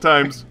couple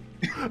times.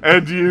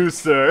 And you,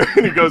 sir.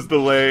 And he goes to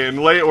Lay, and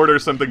Lay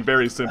orders something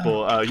very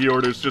simple. He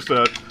orders just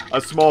a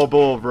small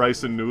bowl of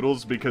rice and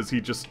noodles because he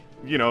just,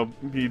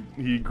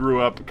 he grew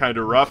up kind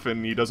of rough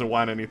and he doesn't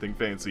want anything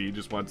fancy. He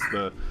just wants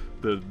the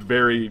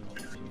very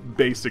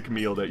basic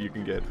meal that you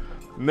can get.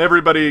 And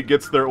everybody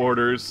gets their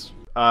orders,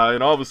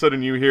 and all of a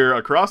sudden you hear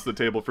across the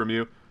table from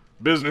you,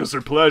 "Business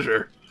or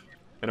pleasure?"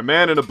 And a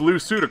man in a blue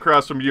suit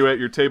across from you at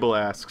your table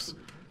asks,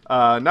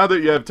 now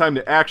that you have time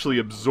to actually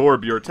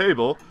absorb your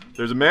table,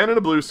 there's a man in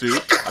a blue suit.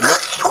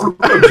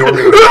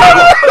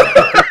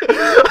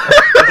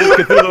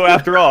 Cthulhu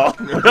after all.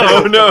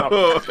 Oh no.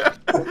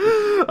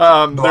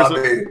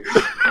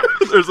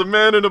 There's a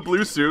man in a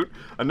blue suit,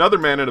 another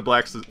man in a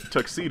black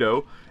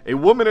tuxedo, a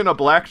woman in a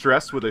black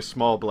dress with a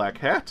small black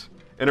hat,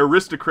 an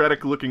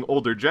aristocratic-looking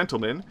older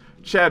gentleman,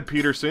 Chad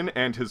Peterson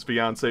and his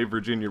fiancée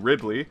Virginia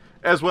Ridley,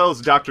 as well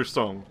as Dr.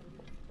 Song.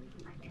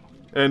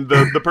 And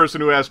the person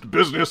who asked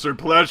business or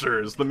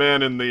pleasure is the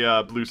man in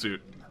the blue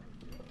suit.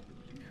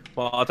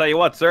 Well, I'll tell you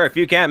what, sir. If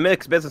you can't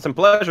mix business and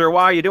pleasure,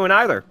 why are you doing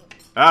either?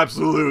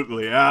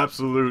 Absolutely.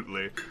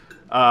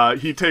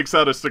 He takes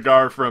out a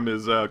cigar from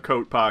his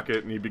coat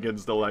pocket and he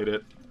begins to light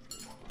it.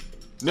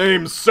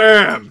 Name's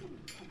Sam.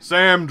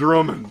 Sam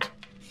Drummond.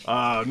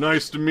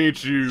 Nice to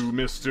meet you,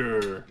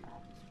 Mr.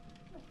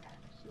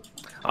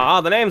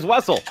 The name's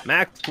Weasel.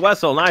 Max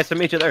Weasel. Nice to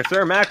meet you there,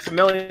 sir.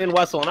 Maximilian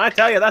Weasel. And I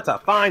tell you, that's a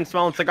fine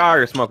smelling cigar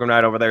you're smoking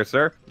right over there,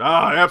 sir.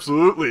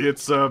 Absolutely.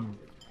 It's,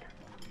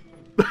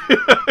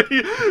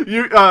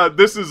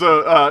 this is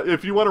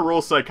if you want to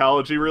roll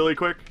psychology really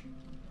quick.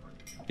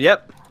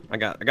 Yep. I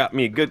got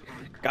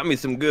me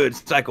some good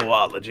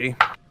psychology.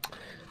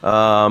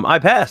 I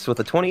passed with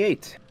a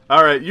 28.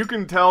 All right, you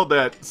can tell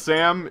that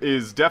Sam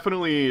is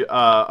definitely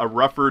a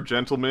rougher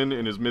gentleman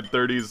in his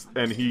mid-30s,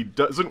 and he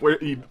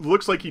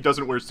looks like he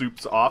doesn't wear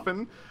suits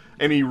often,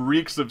 and he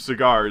reeks of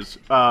cigars.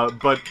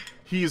 But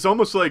he's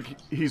almost like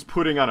he's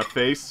putting on a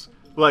face.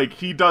 Like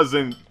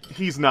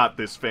he's not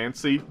this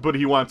fancy, but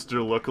he wants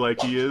to look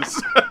like he is.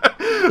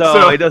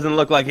 so he doesn't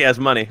look like he has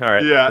money. All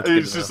right. Yeah,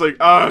 he's just like,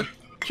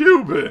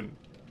 Cuban.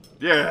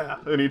 Yeah,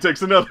 and he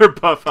takes another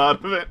puff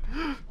out of it.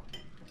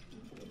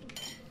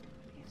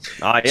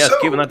 Yes, so,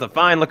 Cuban, that's a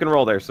fine-looking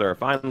roll there, sir.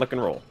 Fine-looking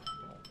roll.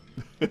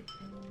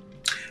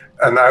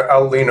 And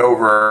I'll lean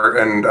over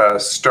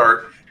and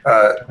start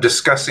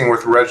discussing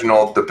with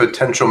Reginald the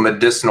potential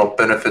medicinal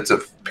benefits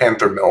of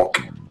panther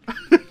milk.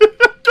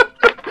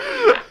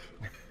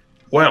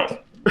 Well,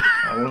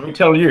 let me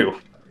tell you,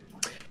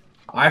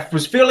 I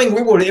was feeling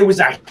it was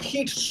a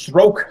heat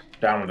stroke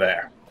down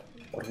there.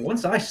 But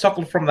once I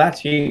suckled from that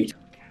heat,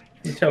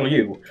 let me tell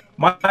you,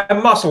 my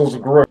muscles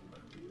grew.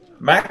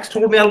 Max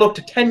told me I looked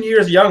 10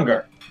 years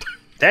younger.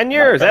 10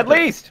 years, at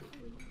least.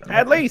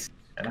 At least.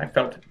 And I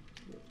felt it.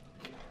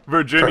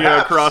 Virginia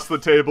across the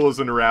table is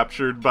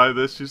enraptured by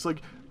this. She's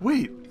like,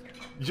 wait,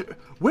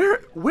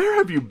 where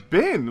have you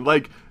been?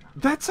 Like,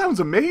 that sounds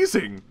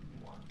amazing.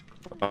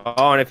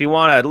 Oh, and if you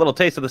want a little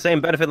taste of the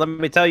same benefit, let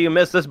me tell you,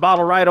 miss, this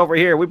bottle right over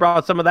here. We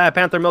brought some of that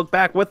panther milk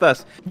back with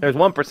us. There's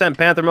 1%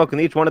 panther milk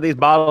in each one of these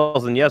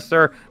bottles, and yes,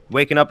 sir,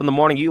 waking up in the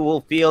morning, you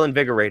will feel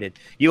invigorated.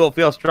 You will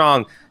feel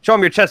strong. Show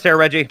him your chest hair,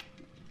 Reggie.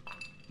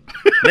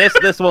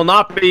 This will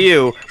not be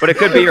you, but it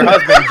could be your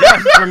husband,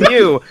 just from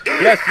you.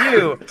 Yes,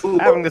 you,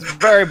 having this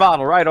very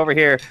bottle right over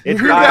here. You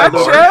hear that,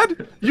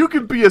 Chad? You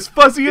could be as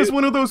fuzzy as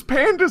one of those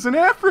pandas in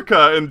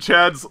Africa. And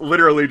Chad's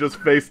literally just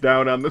face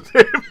down on the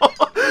table.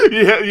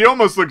 He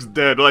almost looks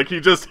dead, like he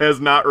just has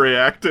not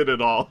reacted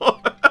at all.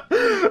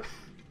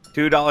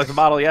 $2 a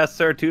bottle, yes,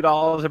 sir,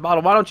 $2 a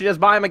bottle. Why don't you just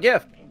buy him a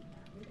gift?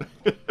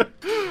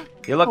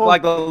 You look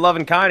like the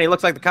loving kind. He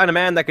looks like the kind of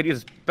man that could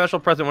use a special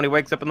present when he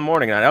wakes up in the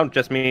morning. And I don't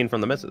just mean from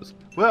the missus.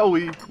 Well,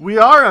 we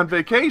are on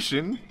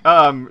vacation.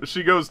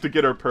 She goes to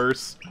get her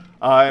purse.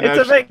 It's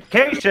a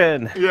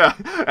vacation! Yeah,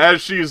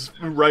 as she's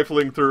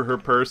rifling through her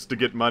purse to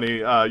get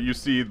money, you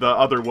see the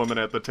other woman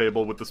at the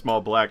table with the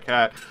small black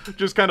hat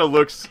just kind of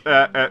looks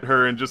at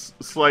her and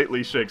just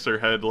slightly shakes her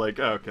head like,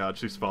 oh god,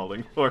 she's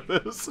falling for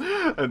this,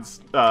 and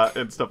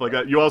stuff like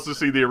that. You also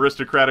see the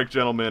aristocratic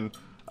gentleman.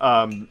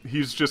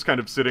 He's just kind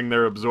of sitting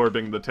there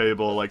absorbing the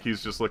table, like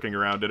he's just looking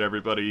around at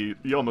everybody.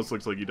 He almost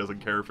looks like he doesn't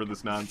care for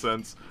this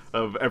nonsense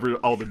of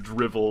all the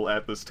drivel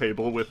at this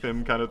table with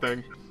him kind of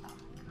thing.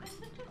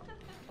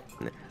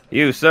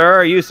 You,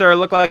 sir,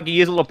 look like you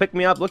use a little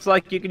pick-me-up. Looks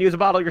like you could use a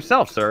bottle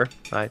yourself, sir.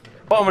 I'm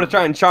going to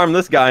try and charm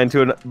this guy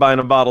into buying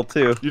a bottle,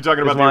 too. You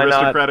talking about the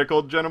aristocratic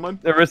old gentleman?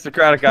 The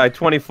aristocratic guy,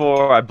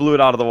 24. I blew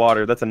it out of the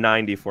water. That's a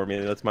 90 for me.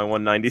 That's my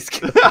 190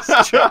 skill.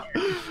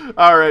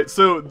 All right,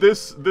 so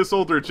this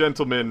older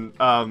gentleman,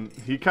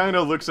 he kind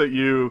of looks at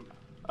you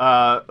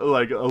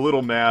like a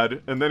little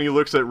mad, and then he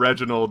looks at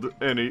Reginald,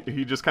 and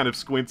he just kind of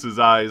squints his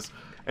eyes,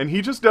 and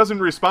he just doesn't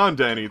respond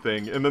to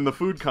anything, and then the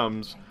food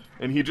comes,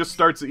 and he just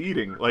starts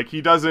eating. Like,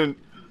 he doesn't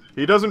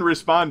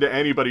respond to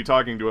anybody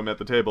talking to him at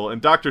the table. And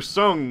Dr.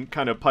 Sung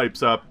kind of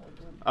pipes up,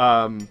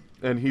 and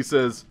he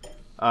says,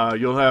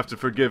 you'll have to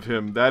forgive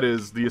him. That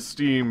is the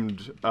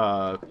esteemed,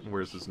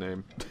 where's his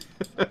name?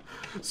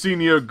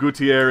 Senor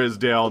Gutierrez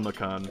de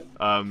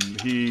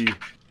Almacan. He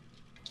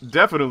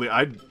definitely,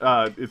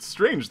 it's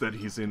strange that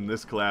he's in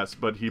this class,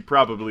 but he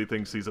probably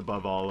thinks he's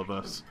above all of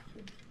us.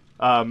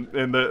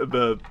 And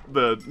the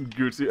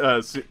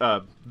Gutierrez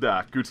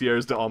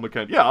de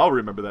Almacan. Yeah, I'll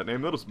remember that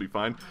name. That'll be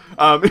fine.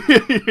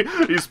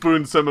 He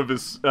spoons some of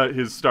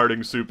his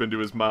starting soup into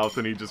his mouth,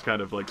 and he just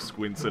kind of like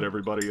squints at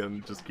everybody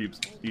and just keeps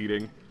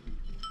eating.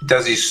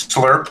 Does he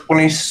slurp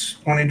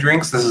when he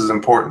drinks? This is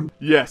important.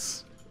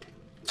 Yes.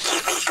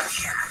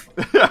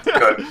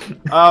 Good.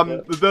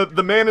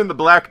 The man in the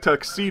black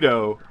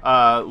tuxedo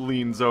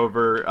leans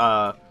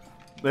over.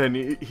 And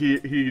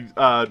he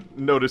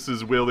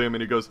notices William,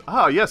 and he goes,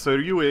 "Ah, yes. Are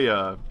you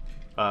a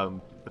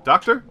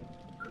doctor?"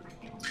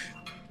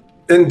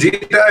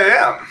 Indeed, I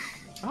am.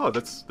 Oh,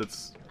 that's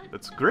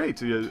great.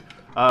 Do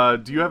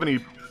you have any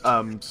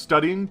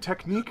studying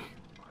technique,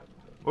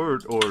 or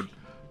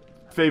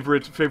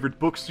favorite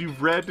books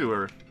you've read,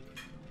 or?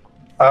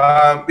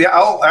 Yeah,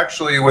 I'll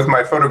actually, with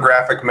my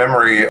photographic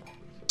memory,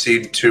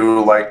 proceed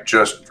to like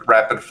just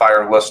rapid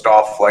fire list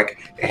off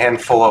like a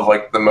handful of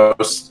like the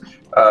most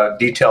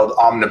detailed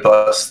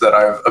omnibus that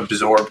I've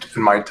absorbed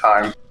in my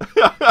time.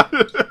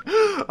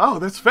 Oh,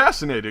 that's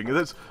fascinating.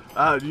 That's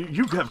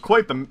you have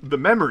quite the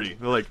memory.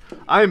 Like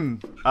I'm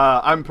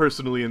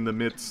personally in the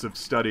midst of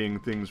studying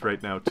things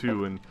right now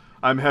too, and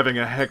I'm having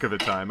a heck of a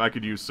time. I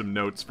could use some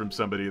notes from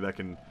somebody that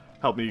can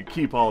help me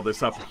keep all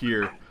this up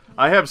here.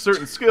 I have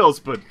certain skills,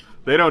 but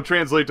they don't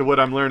translate to what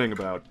I'm learning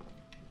about.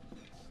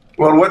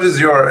 Well, what is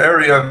your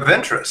area of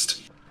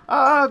interest?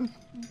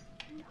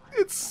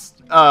 It's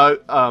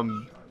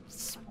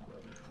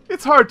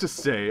hard to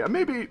say.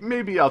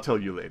 Maybe I'll tell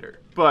you later.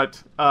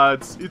 But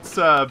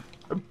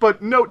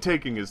but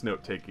note-taking is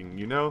note-taking,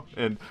 you know?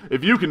 And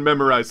if you can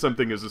memorize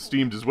something as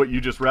esteemed as what you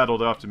just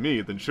rattled off to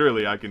me, then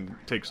surely I can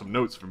take some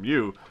notes from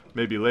you,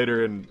 maybe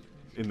later in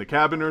the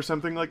cabin or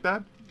something like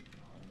that.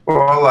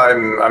 Well,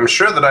 I'm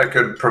sure that I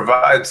could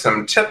provide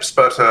some tips,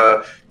 but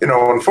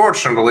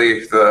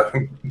unfortunately,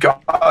 the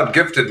God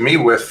gifted me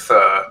with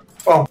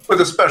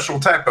with a special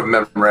type of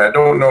memory. I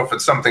don't know if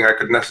it's something I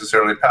could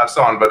necessarily pass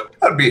on, but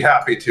I'd be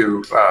happy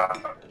to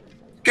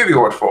give you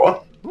what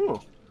for.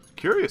 Ooh,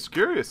 curious.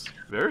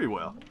 Very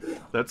well.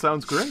 That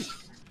sounds great.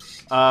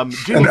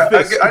 Jimmy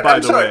Fisk, by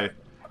the way.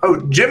 Oh,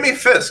 Jimmy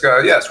Fisk.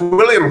 Yes,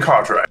 William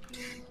Cartwright.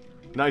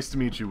 Nice to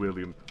meet you,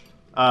 William.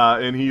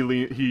 And he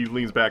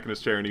leans back in his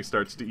chair and he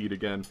starts to eat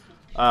again.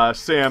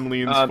 Sam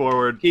leans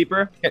forward.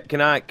 Keeper, can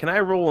I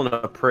roll an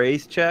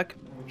appraise check?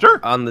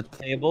 Sure. On the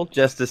table,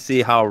 just to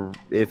see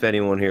if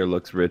anyone here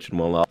looks rich and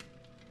well off.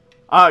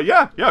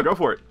 Yeah, go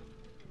for it.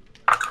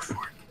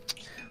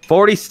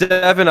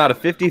 47 out of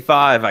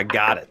 55. I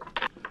got it.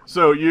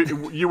 So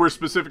you were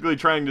specifically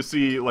trying to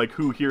see like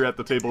who here at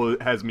the table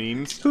has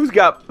means? Who's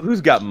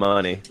got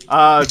money?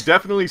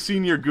 Definitely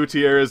Senior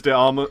Gutierrez de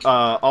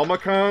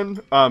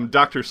Almacan,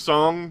 Dr.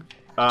 Song,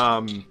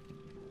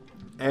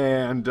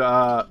 and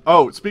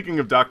speaking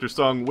of Dr.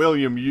 Song,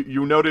 William,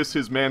 you notice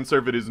his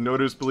manservant is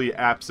noticeably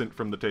absent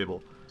from the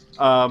table.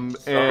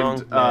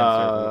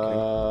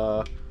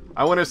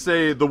 I want to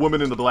say the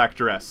woman in the black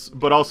dress,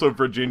 but also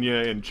Virginia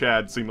and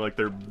Chad seem like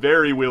they're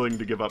very willing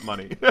to give up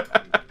money.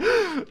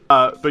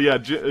 But yeah,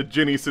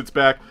 Ginny sits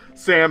back.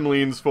 Sam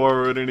leans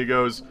forward and he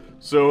goes,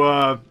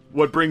 "So,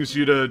 what brings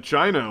you to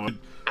China?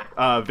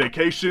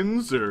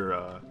 Vacations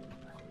or?"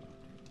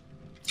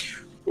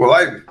 Well,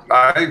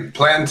 I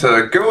plan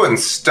to go and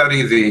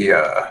study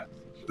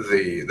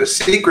the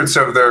secrets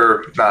of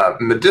their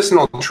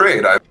medicinal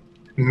trade. I've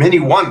many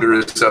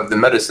wonders of the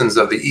medicines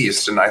of the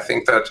East, and I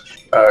think that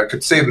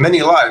could save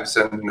many lives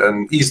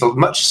and ease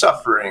much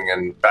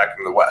suffering back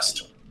in the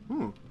West.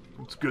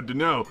 It's good to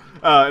know.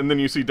 And then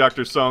you see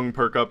Dr. Song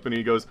perk up and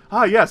he goes,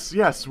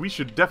 yes, we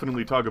should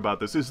definitely talk about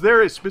this. Is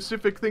there a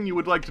specific thing you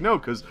would like to know?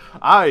 Because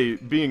I,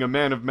 being a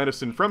man of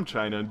medicine from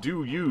China,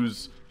 do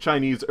use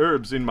Chinese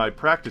herbs in my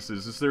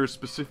practices. Is there a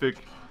specific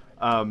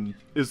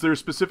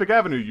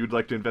avenue you'd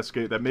like to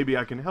investigate that maybe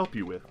I can help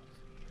you with?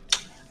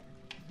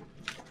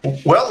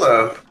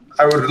 Well,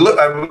 I would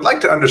like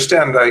to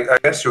understand, I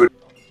guess,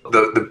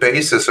 the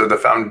basis or the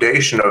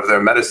foundation of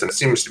their medicine. It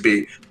seems to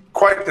be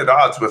quite at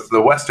odds with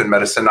the Western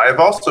medicine. I have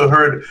also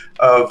heard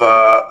of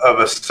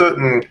a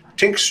certain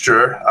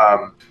tincture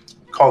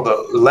called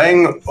a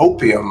Lang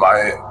opium.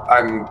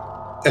 I'm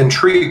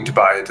intrigued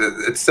by it.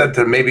 It's said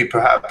to maybe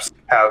perhaps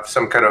have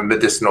some kind of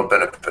medicinal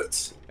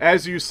benefits.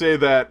 As you say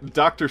that,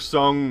 Dr.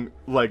 Song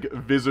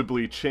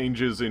visibly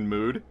changes in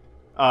mood.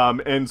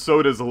 And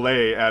so does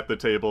Lei at the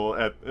table,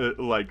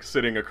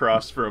 sitting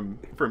across from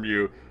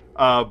you.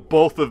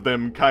 Both of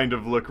them kind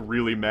of look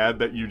really mad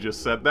that you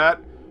just said that.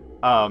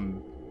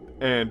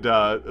 And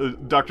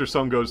Dr.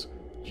 Song goes,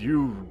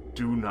 "You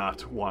do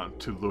not want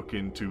to look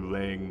into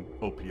Lang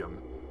opium."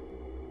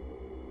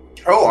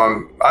 Oh,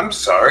 I'm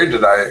sorry.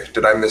 Did I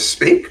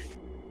misspeak?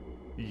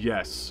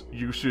 Yes,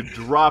 you should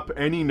drop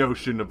any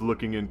notion of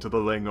looking into the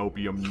Lang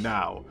opium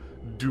now.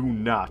 Do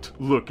not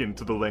look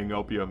into the Lang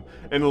opium.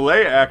 And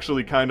Lei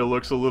actually kind of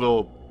looks a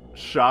little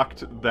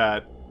shocked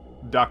that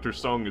Dr.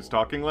 Song is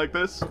talking like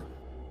this.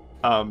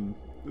 And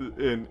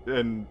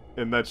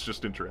that's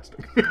just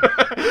interesting.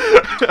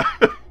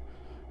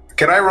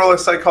 Can I roll a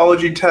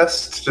psychology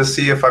test to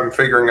see if I'm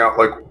figuring out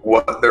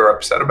what they're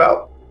upset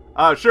about?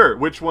 Sure.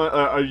 Which one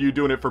are you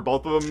doing it for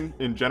both of them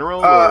in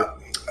general? Or?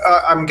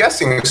 I'm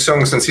guessing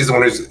Sung, since he's the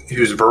one who's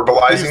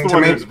verbalizing to me. He's the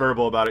one who's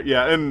verbal about it,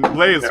 yeah. And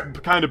Lei has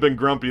kind of been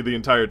grumpy the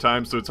entire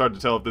time, so it's hard to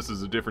tell if this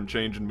is a different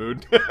change in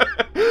mood.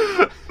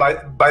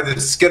 by the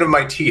skin of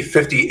my teeth,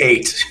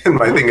 58, and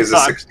my thing is a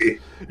 60.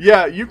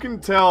 Yeah, you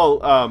can tell,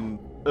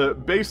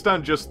 based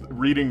on just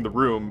reading the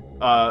room,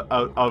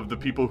 of the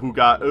people who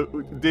got...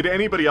 did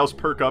anybody else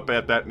perk up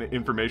at that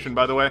information,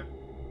 by the way?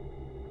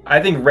 I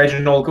think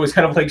Reginald was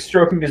kind of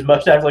stroking his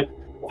mustache,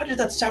 why does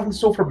that sound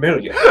so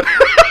familiar?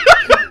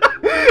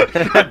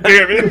 God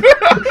damn it.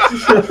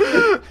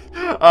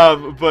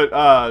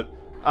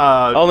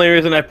 Only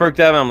reason I perked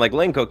up, I'm like,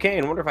 Lane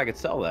cocaine, wonder if I could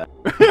sell that.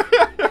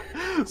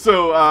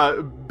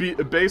 So,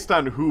 based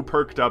on who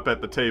perked up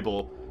at the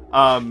table,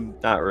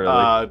 not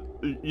really.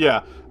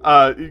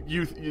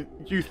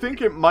 You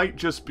think it might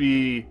just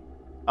be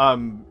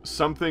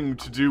something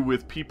to do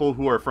with people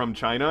who are from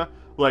China?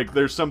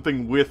 There's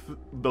something with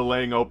the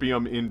Lang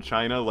opium in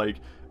China,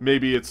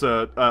 maybe it's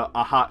a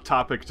hot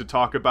topic to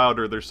talk about,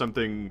 or there's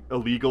something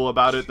illegal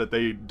about it that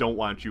they don't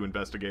want you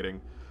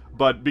investigating.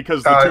 but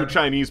because the two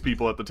Chinese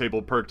people at the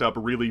table perked up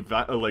really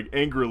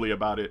angrily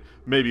about it,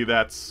 maybe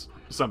that's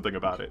something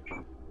about it.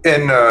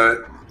 And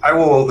I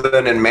will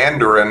then, in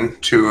Mandarin,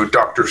 to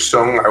Dr.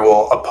 Sung, I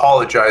will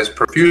apologize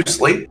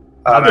profusely.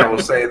 I will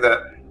say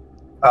that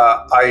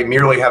I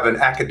merely have an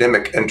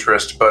academic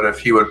interest, but if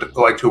he would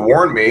like to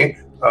warn me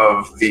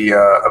of the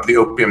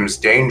opium's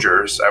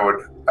dangers, I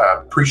would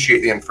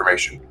appreciate the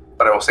information.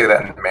 But I will say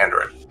that in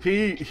Mandarin.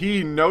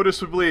 He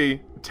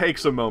noticeably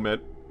takes a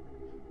moment,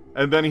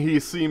 and then he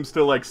seems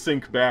to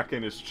sink back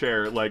in his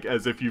chair,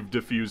 as if you've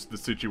diffused the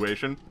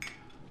situation.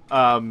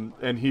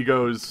 And he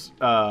goes,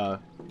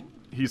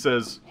 he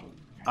says,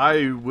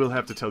 "I will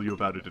have to tell you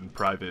about it in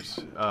private.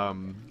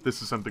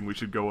 This is something we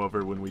should go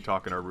over when we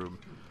talk in our room."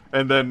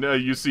 And then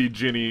you see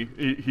Ginny,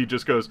 he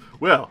just goes,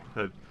 "Well,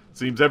 it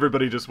seems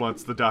everybody just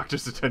wants the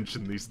doctor's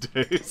attention these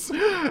days."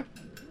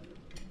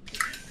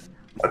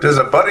 It is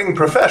a budding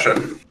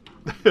profession.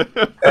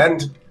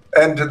 and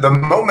the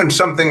moment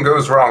something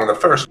goes wrong, the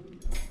first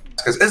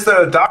is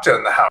there a doctor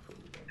in the house?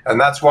 And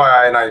that's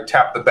why I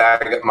tap the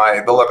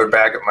leather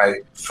bag at my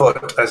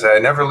foot, as I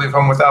never leave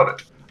home without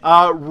it.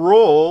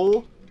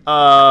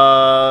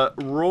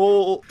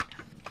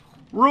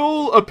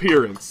 Roll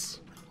appearance.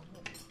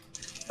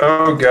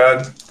 Oh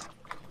god.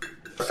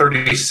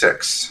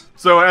 36.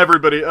 So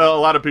everybody, a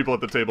lot of people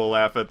at the table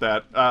laugh at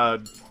that.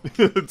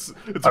 It's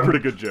a pretty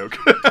good joke.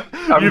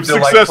 You've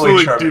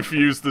successfully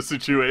diffused the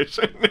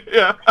situation.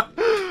 Yeah.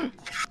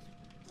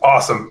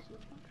 Awesome.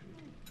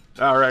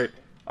 All right.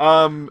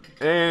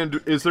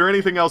 And is there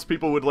anything else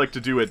people would like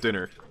to do at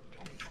dinner?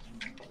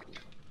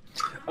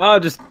 We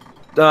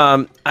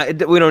don't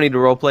need to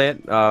roleplay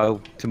it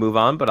to move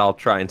on, but I'll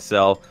try and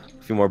sell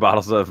a few more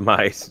bottles of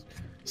my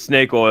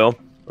snake oil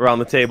around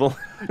the table.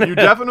 You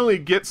definitely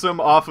get some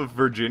off of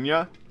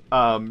Virginia.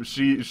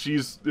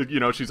 She's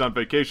on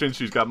vacation.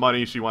 She's got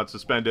money. She wants to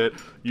spend it.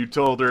 You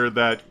told her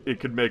that it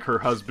could make her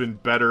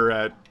husband better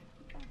at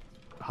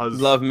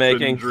love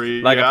making,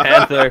 like a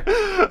panther,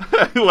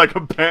 like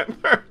a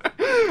panther.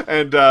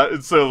 And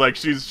so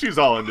she's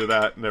all into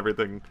that and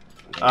everything.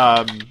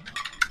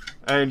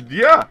 And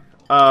yeah.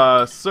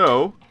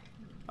 So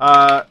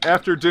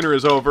after dinner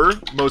is over,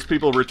 most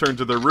people return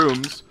to their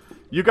rooms.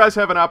 You guys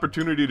have an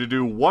opportunity to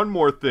do one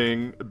more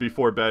thing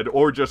before bed,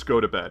 or just go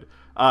to bed.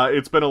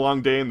 It's been a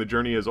long day, and the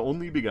journey has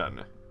only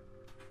begun.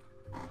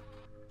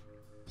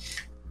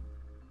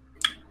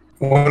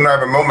 When I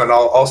have a moment,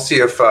 I'll see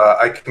if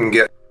I can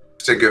get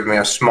to give me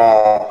just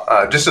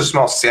a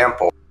small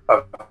sample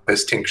of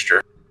his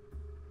tincture.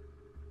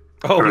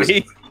 Oh,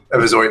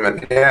 of his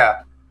ointment,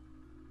 yeah.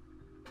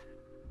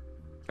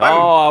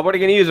 Oh, what are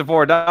you gonna use it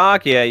for,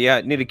 Doc?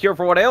 Yeah. Need a cure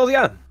for what ails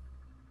you?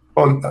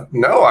 Well,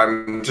 no,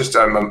 I'm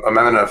a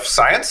man of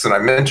science, and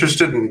I'm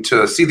interested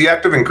to see the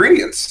active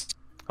ingredients.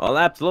 Well,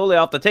 absolutely.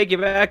 I'll have to take you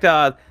back.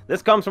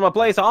 This comes from a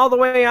place all the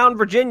way out in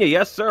Virginia.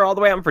 Yes, sir, all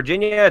the way out in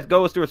Virginia. It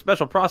goes through a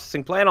special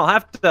processing plant. I'll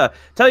have to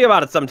tell you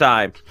about it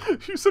sometime.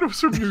 You said it was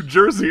from New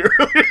Jersey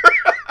earlier.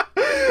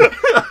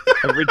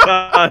 Every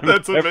time.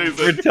 That's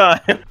amazing. Every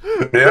time.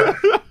 Yeah.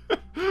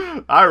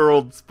 I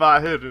rolled spy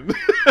hidden.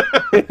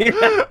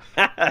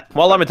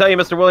 Well, let me tell you,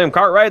 Mr. William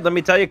Cartwright. Let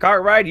me tell you,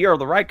 Cartwright, you're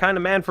the right kind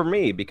of man for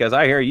me, because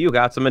I hear you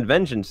got some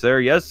inventions, sir.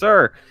 Yes,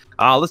 sir.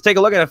 Let's take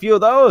a look at a few of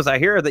those. I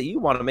hear that you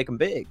want to make them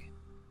big.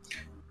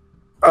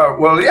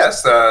 Well,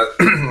 yes.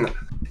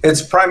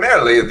 It's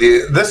primarily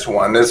this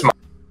one is my,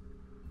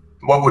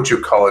 what would you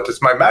call it? It's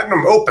my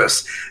magnum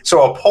opus.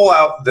 So I'll pull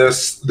out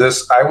this.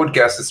 I would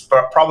guess it's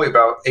probably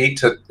about 8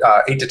 to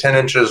 10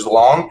 inches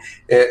long.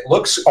 It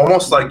looks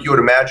almost like you would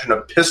imagine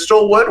a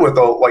pistol would, with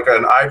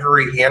an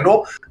ivory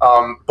handle.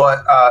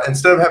 But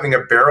instead of having a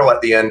barrel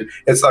at the end,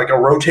 it's like a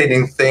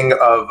rotating thing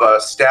of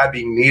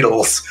stabbing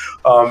needles.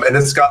 And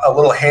it's got a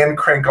little hand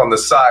crank on the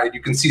side.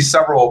 You can see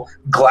several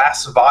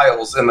glass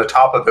vials in the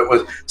top of it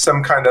with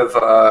some kind of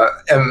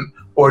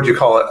what do you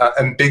call it,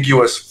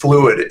 ambiguous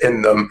fluid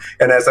in them.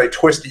 And as I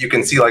twist it, you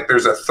can see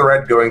there's a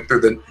thread going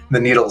through the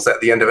needles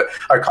at the end of it.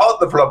 I call it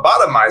the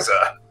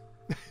phlebotomizer.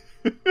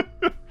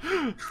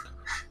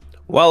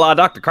 Well,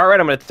 Dr. Cartwright,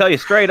 I'm going to tell you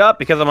straight up,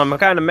 because I'm a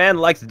kind of man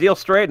that likes to deal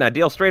straight, and I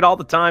deal straight all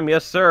the time.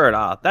 Yes, sir.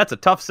 And, that's a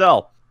tough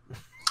sell.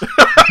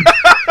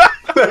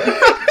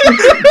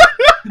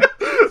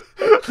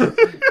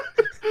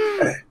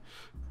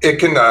 It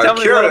can tell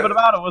me a little bit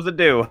about it. What does it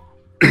do?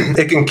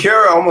 It can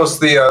cure almost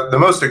the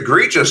most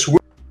egregious wound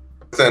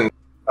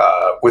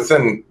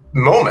within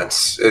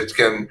moments. It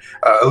can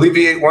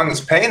alleviate one's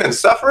pain and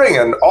suffering,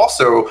 and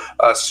also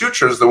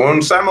sutures the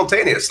wound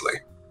simultaneously.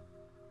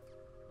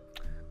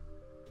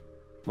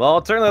 Well,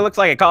 it certainly looks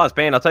like it caused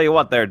pain. I'll tell you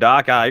what there,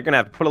 Doc. You're going to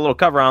have to put a little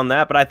cover on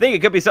that, but I think it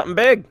could be something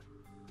big.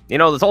 You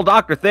know, this whole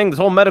doctor thing, this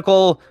whole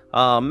medical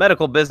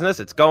business,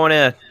 it's going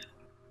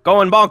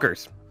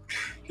bonkers.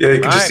 Yeah,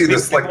 you can just see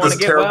this this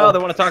terrible. Well, they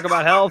want to talk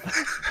about health.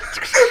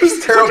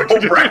 This terrible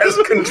brass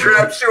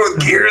contraption with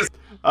gears.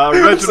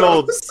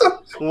 Reginald,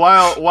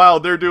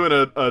 while they're doing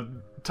a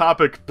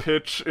topic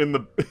pitch in the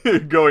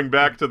going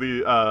back to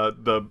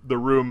the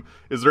room,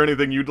 is there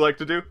anything you'd like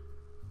to do?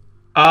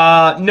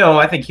 No,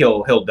 I think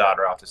he'll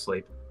dodder off to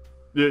sleep.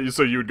 Yeah,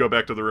 so you would go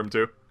back to the room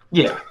too?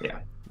 Yeah.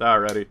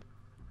 Alrighty.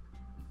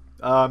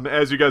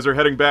 As you guys are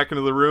heading back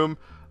into the room,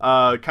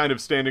 kind of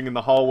standing in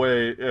the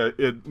hallway,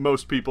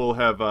 most people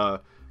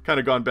have kind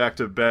of gone back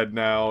to bed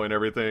now and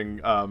everything.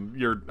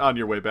 You're on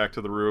your way back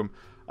to the room.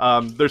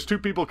 There's two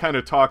people kind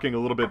of talking a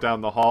little bit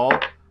down the hall.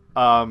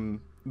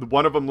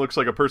 One of them looks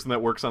like a person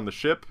that works on the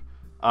ship,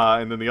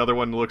 and then the other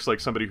one looks like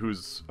somebody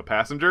who's a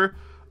passenger.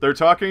 They're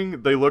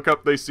talking, they look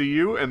up, they see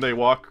you, and they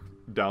walk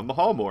down the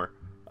hall more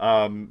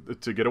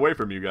to get away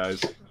from you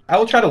guys. I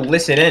will try to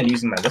listen in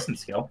using my listen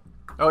skill.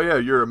 Oh yeah,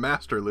 you're a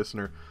master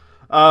listener.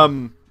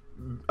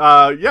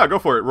 Yeah, go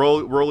for it.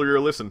 Roll your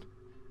listen.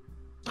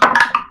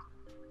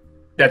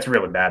 That's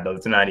really bad though.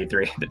 It's a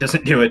 93. That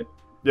doesn't do it.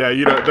 Yeah,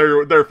 you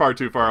know they're far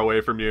too far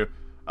away from you.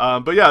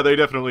 But yeah, they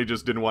definitely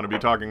just didn't want to be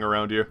talking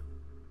around you.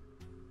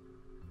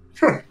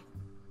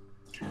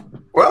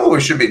 Well,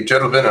 we should be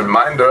gentlemen and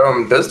mind our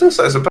own business,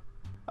 I suppose.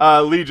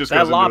 Lee just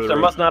that goes lobster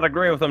must not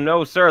agree with him.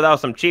 No, sir. That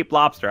was some cheap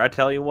lobster. I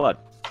tell you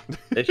what.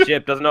 This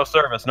ship does no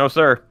service. No,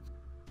 sir.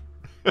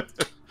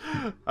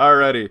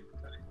 Alrighty.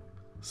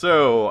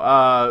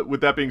 So,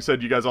 with that being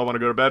said, you guys all want to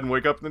go to bed and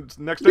wake up the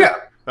next day? Yeah.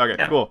 Okay,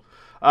 Yeah. cool.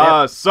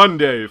 Yeah.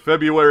 Sunday,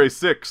 February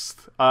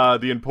 6th.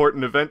 The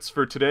important events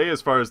for today,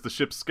 as far as the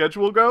ship's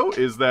schedule go,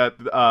 is that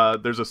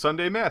there's a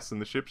Sunday Mass in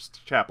the ship's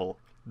chapel.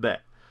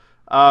 There.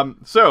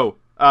 So,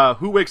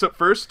 who wakes up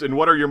first, and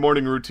what are your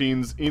morning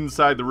routines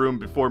inside the room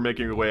before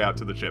making your way out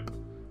to the ship?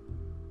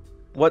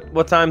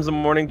 What time's the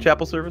morning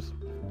chapel service?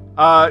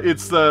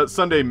 It's the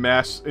Sunday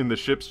Mass in the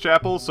ship's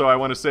chapel, so I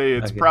want to say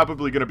it's Okay.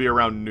 probably going to be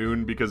around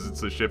noon because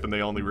it's a ship and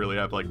they only really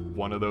have, like,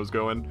 one of those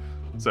going.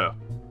 So.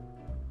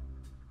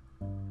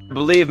 I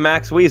believe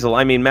Max Weasel,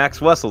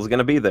 Max Weasel is going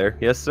to be there.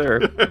 Yes,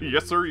 sir.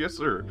 Yes, sir, yes,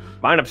 sir.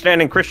 Fine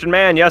upstanding Christian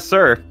man. Yes,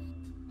 sir.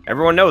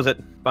 Everyone knows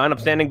it. Fine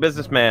upstanding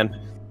businessman.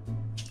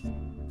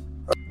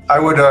 I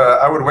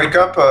would wake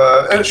up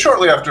and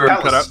shortly after Cut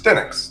up.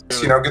 calisthenics.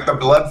 You know, get the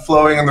blood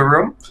flowing in the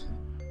room.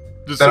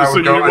 Just Then I so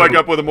would you go wake and-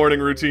 up with a morning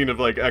routine of,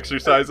 like,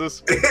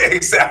 exercises?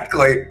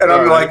 Exactly. And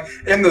I'm Alright.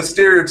 like in the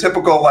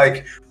stereotypical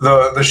like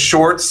the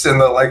shorts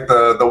and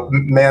the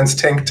man's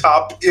tank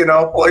top, you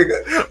know, like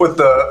with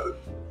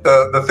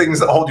the things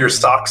that hold your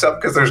socks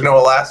up because there's no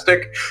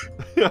elastic.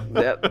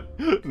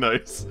 Yep.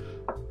 Nice.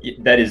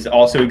 That is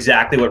also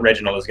exactly what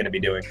Reginald is going to be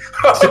doing.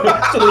 So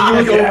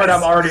you go over and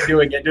I'm already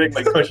doing it, doing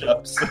my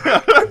push-ups.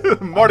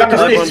 Morning Gotta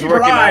stay Everyone's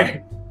working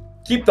spry.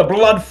 Keep the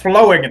blood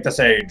flowing at this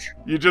age.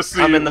 You just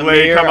see I'm in the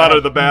Lay mirror. come out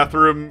of the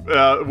bathroom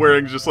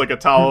wearing just like a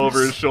towel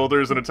over his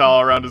shoulders and a towel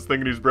around his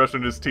thing, and he's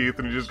brushing his teeth,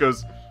 and he just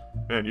goes,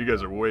 "Man, you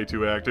guys are way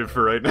too active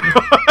for right now."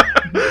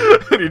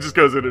 And he just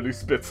goes in and he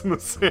spits in the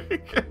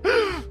sink.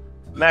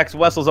 Max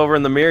Wessel's over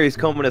in the mirror. He's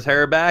combing his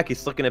hair back. He's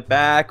slicking it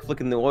back,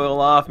 flicking the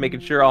oil off, making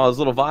sure all his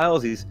little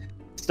vials, he's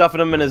stuffing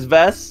them in his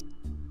vest.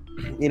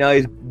 You know,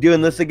 he's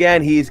doing this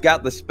again. He's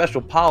got the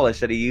special polish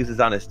that he uses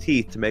on his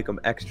teeth to make them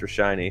extra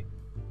shiny.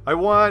 I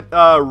want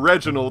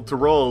Reginald to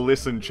roll a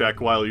listen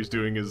check while he's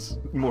doing his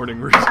morning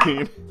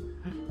routine.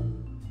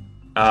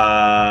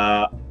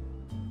 I'll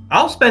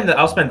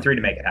spend 3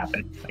 to make it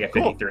happen. I get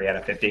 53 out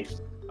of 50.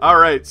 All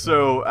right,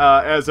 so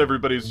as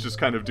everybody's just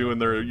kind of doing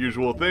their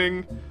usual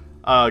thing,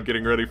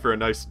 getting ready for a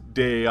nice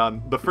day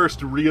on the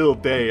first real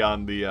day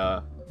on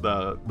the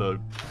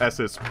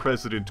SS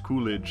President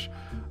Coolidge,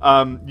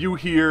 you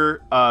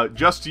hear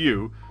just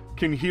you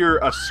can hear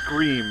a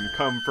scream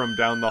come from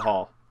down the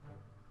hall.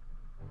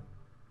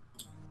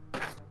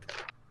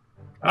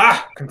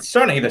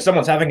 Concerning either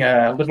someone's having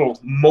a little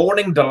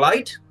morning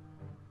delight,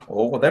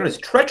 or there is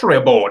treachery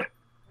aboard.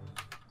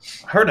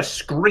 I heard a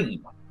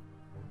scream.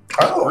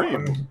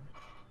 Scream.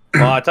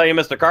 Well, I tell you,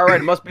 Mr. Cartwright,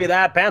 it must be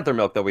that panther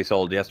milk that we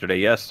sold yesterday.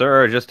 Yes,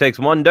 sir. It just takes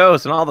one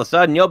dose, and all of a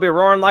sudden, you'll be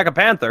roaring like a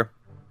panther.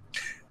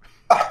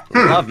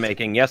 Love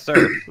making, yes,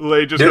 sir.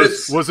 Lay just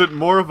goes, was it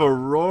more of a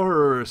roar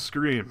or a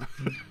scream?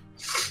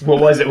 What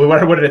was it?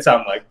 What did it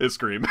sound like? A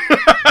scream.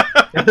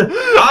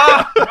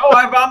 No,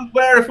 I'm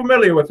very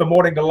familiar with the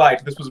morning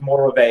delight. This was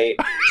more of a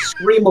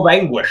scream of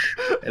anguish,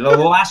 the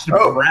last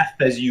breath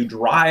as you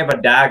drive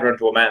a dagger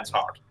into a man's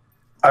heart.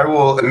 I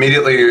will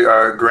immediately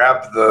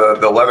grab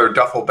the leather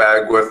duffel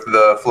bag with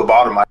the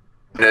phlebotomizer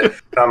in it,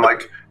 and I'm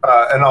like,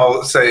 and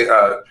I'll say,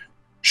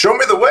 "Show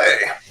me the way."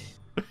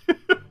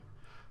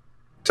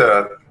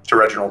 to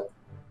Reginald.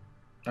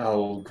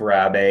 I'll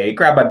grab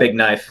my big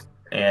knife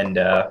and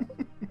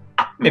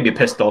maybe a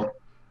pistol.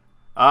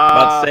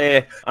 About to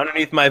say,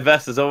 underneath my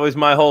vest is always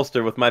my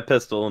holster with my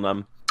pistol, and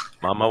I'm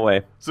on my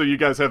way. So you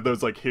guys have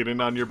those like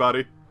hidden on your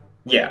body?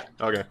 Yeah.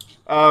 Okay.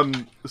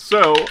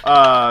 So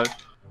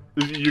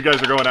you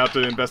guys are going out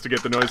to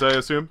investigate the noise, I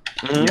assume?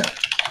 Mm-hmm.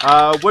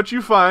 Yeah. What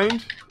you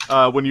find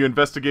when you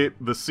investigate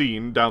the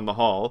scene down the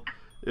hall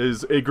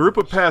is a group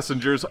of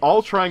passengers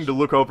all trying to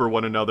look over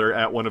one another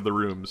at one of the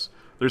rooms.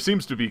 There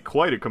seems to be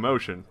quite a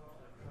commotion.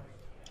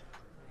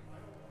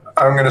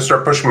 I'm going to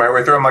start pushing my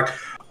way through. I'm like,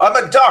 I'm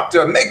a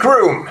doctor, make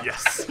room!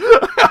 Yes.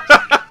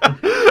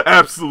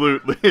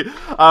 Absolutely.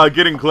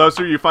 Getting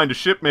closer, you find a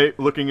shipmate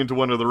looking into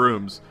one of the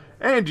rooms.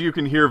 and you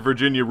can hear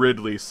Virginia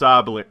Ridley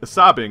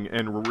sobbing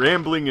and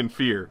rambling in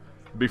fear.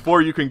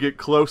 Before you can get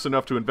close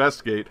enough to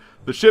investigate,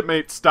 the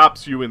shipmate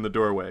stops you in the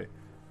doorway.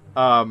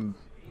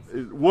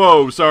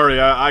 Whoa,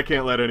 sorry, I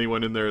can't let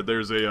anyone in there.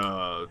 There's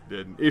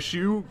an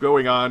issue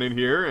going on in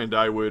here, and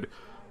I would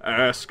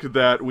ask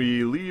that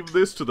we leave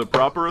this to the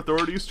proper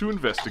authorities to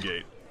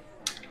investigate.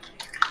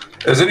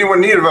 Does anyone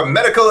need a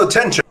medical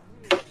attention?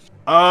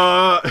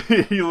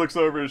 He looks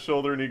over his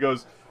shoulder and he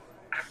goes,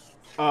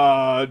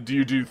 do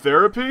you do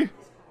therapy?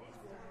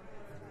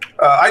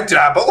 I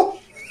dabble.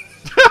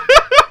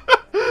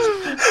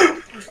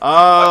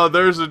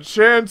 There's a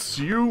chance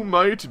you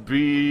might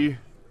be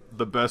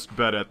the best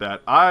bet at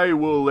that. I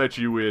will let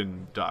you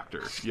in,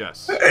 Doctor.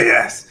 Yes.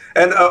 Yes.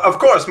 And, of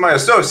course, my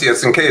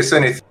associates, in case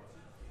anything,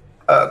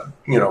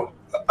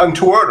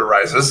 untoward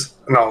arises.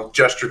 And I'll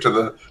gesture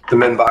to the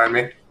men behind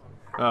me.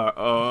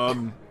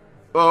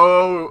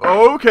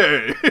 Oh,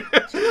 okay.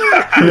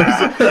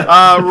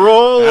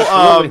 Roll,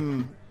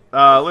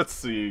 let's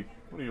see.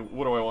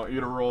 What do I want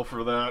you to roll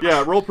for that?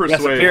 Yeah, roll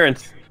persuade. Yes,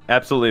 appearance.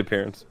 Absolutely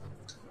appearance.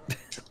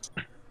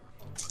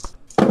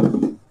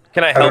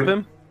 Can I help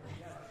him?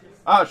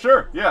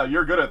 Sure. Yeah,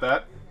 you're good at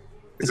that.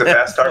 He's a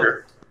fast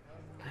talker.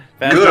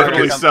 You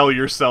definitely sell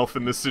yourself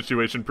in this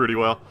situation pretty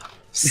well.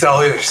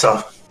 Sell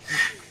yourself.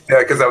 Yeah,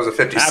 because that was a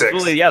 56.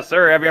 Absolutely, yes,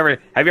 sir. Have you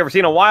ever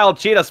seen a wild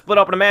cheetah split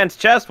open a man's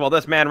chest? Well,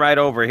 this man right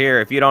over here,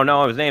 if you don't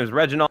know him, his name's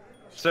Reginald.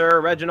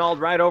 Sir, Reginald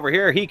right over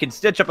here, he can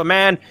stitch up a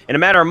man in a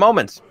matter of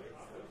moments.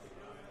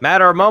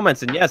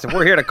 And yes, if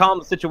we're here to calm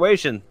the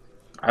situation.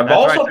 I've That's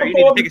also right, sir. You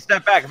need to take a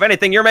step back. If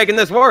anything, you're making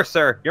this worse,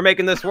 sir. You're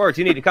making this worse.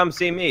 You need to come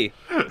see me.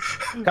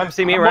 Come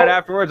see me right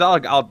afterwards.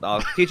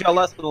 I'll teach you a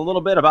lesson a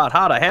little bit about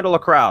how to handle a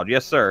crowd.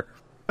 Yes, sir.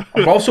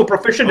 I'm also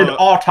proficient in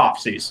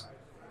autopsies.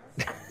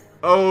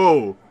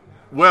 Oh,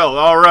 well,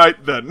 all right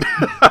then.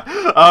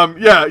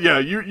 Yeah.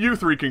 You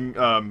three can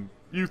go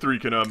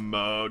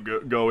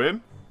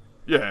in.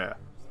 Yeah.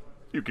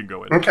 You can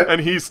go in. Okay. And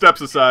he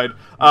steps aside,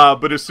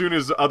 but as soon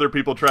as other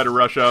people try to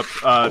rush up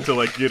to,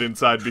 like, get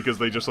inside because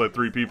they just let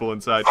 3 people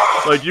inside,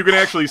 like, you can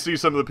actually see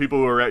some of the people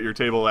who were at your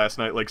table last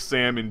night, like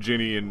Sam and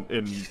Ginny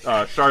and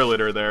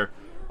Charlotte are there.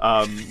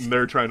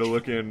 They're trying to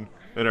look in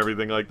and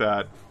everything like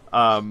that.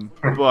 I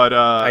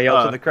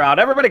yell to the crowd,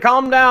 everybody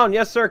calm down.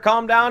 Yes, sir,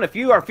 calm down. If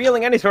you are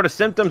feeling any sort of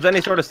symptoms,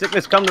 any sort of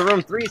sickness, come to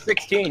room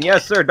 316.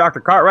 Yes, sir, Dr.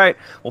 Cartwright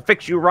will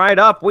fix you right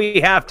up. We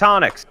have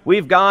tonics.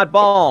 We've got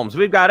balms.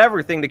 We've got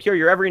everything to cure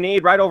your every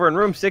need right over in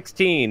room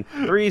 16.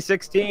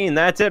 316,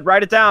 that's it.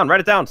 Write it down.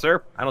 Write it down,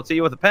 sir. I don't see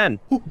you with a pen.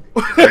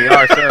 There you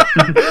are, sir.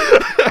 Write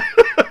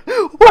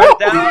it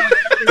down.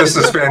 This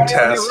is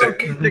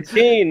fantastic.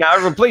 16. Now,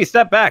 everyone, please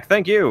step back.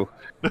 Thank you.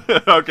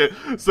 Okay,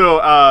 so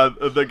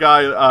the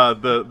guy,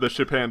 the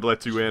ship hand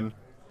lets you in.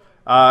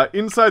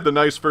 Inside the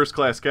nice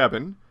first-class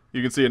cabin,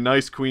 you can see a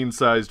nice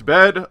queen-sized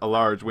bed, a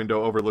large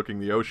window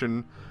overlooking the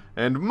ocean,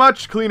 and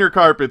much cleaner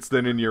carpets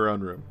than in your own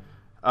room.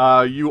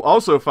 You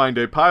also find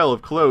a pile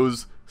of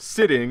clothes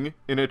sitting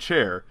in a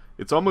chair.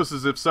 It's almost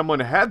as if someone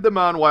had them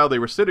on while they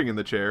were sitting in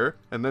the chair,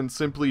 and then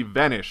simply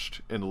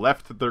vanished and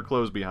left their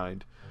clothes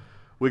behind.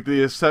 With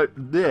the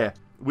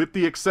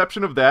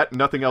exception of that,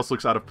 nothing else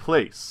looks out of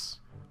place.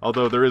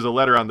 Although there is a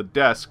letter on the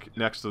desk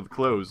next to the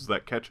clothes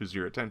that catches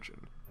your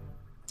attention.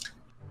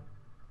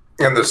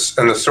 And the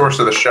source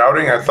of the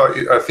shouting, I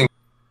think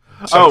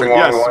something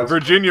along the lines.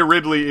 Virginia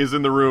Ridley is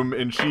in the room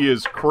and she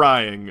is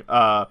crying,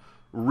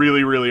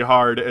 really, really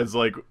hard as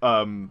like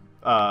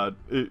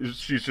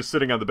she's just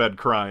sitting on the bed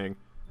crying.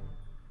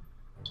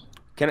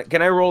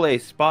 Can I roll a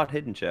spot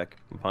hidden check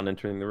upon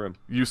entering the room?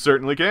 You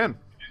certainly can.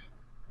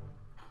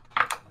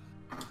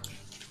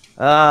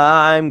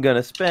 I'm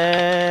gonna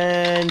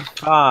spend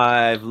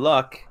 5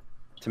 luck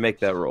to make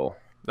that roll.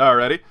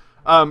 Alrighty.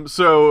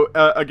 So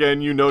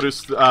again, you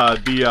notice what's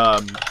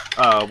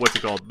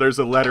it called? There's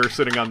a letter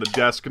sitting on the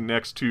desk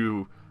next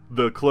to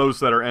the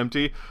clothes that are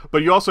empty,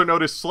 but you also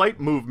notice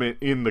slight movement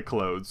in the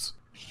clothes.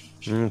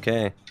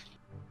 Okay.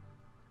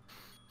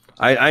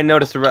 I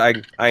noticed.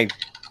 I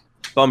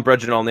bump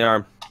Reginald on the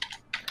arm.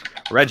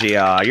 Reggie,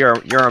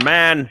 you're a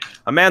man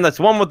that's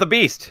one with the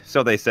beast,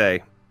 so they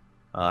say.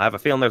 I have a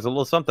feeling there's a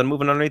little something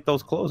moving underneath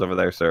those clothes over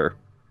there, sir.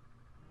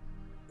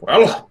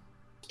 Well,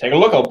 take a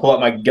look. I'll pull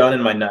out my gun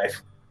and my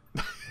knife.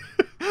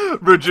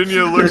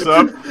 Virginia looks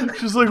up.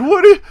 She's like,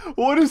 what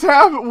is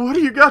happening? What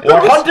do you got?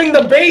 We're hunting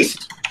the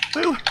beast!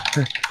 They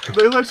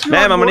let you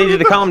Ma'am, I'm going to need you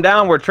to calm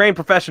down. We're trained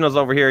professionals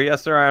over here.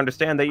 Yes, sir, I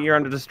understand that you're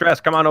under distress.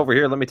 Come on over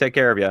here. Let me take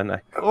care of you.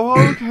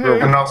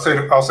 Okay. And I'll say,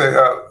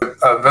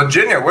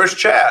 Virginia, where's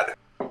Chad?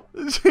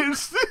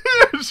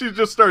 She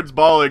just starts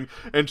bawling,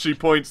 and she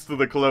points to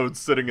the clothes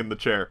sitting in the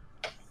chair.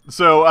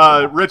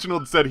 So,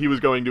 Reginald said he was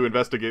going to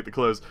investigate the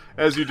clothes.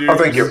 As you do,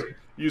 thank you.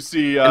 You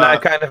see... and I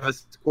kind of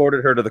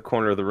escorted her to the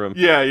corner of the room.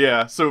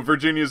 Yeah. So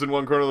Virginia's in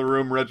one corner of the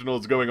room,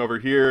 Reginald's going over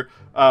here.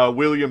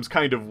 William's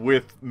kind of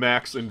with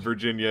Max and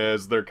Virginia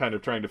as they're kind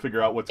of trying to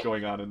figure out what's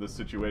going on in this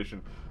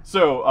situation.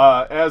 So,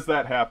 as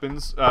that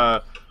happens,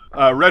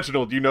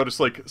 Reginald, you notice,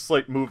 like,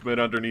 slight movement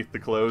underneath the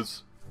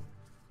clothes.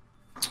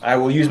 I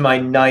will use my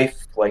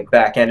knife, like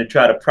backhand, to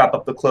try to prop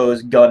up the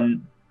clothes,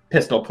 gun,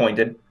 pistol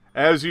pointed.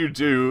 As you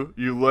do,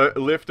 you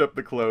lift up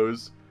the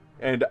clothes,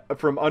 and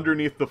from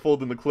underneath the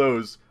fold in the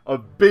clothes, a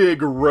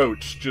big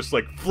roach just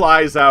like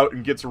flies out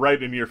and gets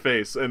right in your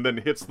face, and then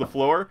hits the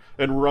floor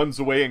and runs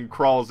away and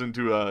crawls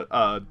into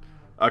a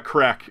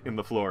crack in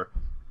the floor.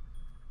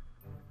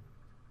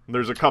 And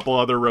there's a couple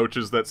other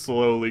roaches that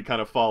slowly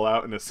kind of fall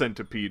out, and a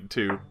centipede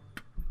too.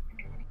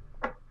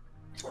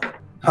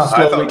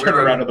 Slowly turn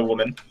around to the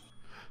woman.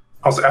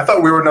 I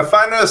thought we were in a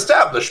finer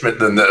establishment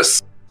than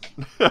this.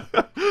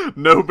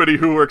 Nobody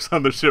who works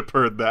on the ship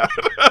heard that.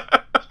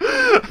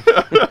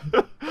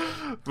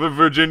 But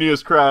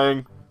Virginia's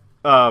crying,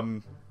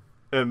 and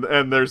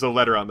there's a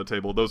letter on the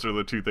table. Those are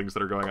the two things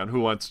that are going on. Who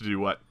wants to do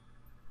what?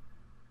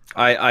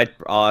 I'll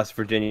ask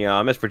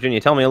Virginia. Miss Virginia,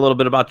 tell me a little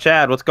bit about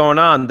Chad. What's going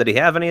on? Did he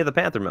have any of the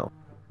panther milk?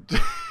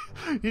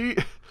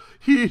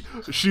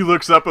 She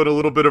looks up at a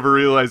little bit of a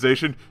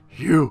realization.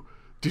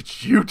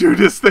 Did you do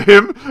this to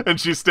him? And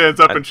she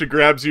stands up and she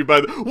grabs you by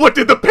the... What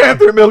did the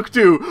panther milk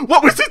do?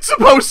 What was it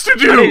supposed to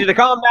do? I need you to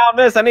calm down,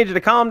 miss. I need you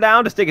to calm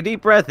down. Just take a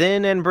deep breath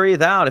in and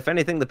breathe out. If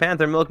anything, the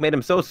panther milk made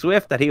him so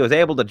swift that he was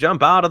able to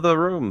jump out of the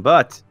room.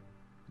 But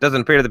it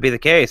doesn't appear to be the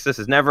case. This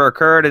has never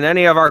occurred in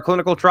any of our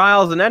clinical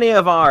trials, in any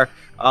of our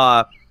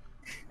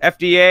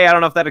FDA, I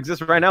don't know if that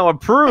exists right now,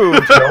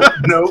 approved.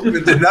 No,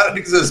 it did not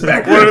exist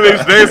back then. One of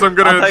these days I'm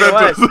going to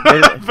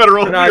invent a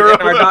federal bureau.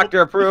 Our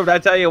doctor approved. I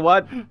tell you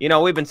what,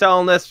 we've been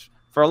selling this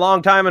for a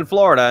long time in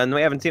Florida, and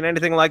we haven't seen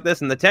anything like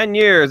this in the 10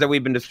 years that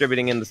we've been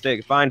distributing in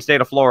the fine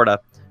state of Florida.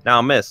 Now,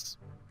 miss,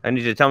 I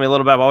need you to tell me a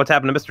little bit about what's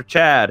happened to Mr.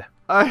 Chad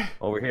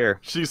over here.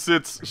 She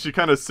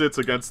kind of sits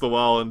against the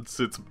wall and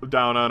sits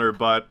down on her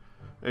butt,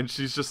 and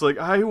she's just like,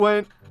 I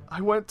went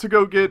to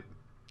go get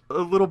a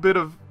little bit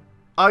of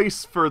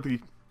ice for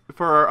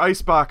our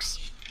ice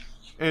box,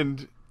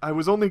 and I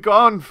was only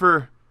gone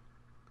for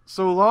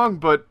so long,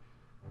 but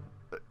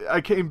I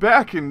came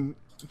back and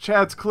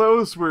Chad's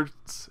clothes were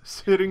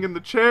sitting in the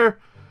chair,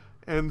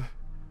 and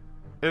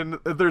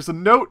there's a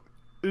note.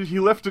 He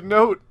left a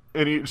note,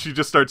 and she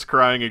just starts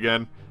crying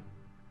again.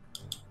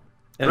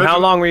 And how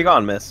long were you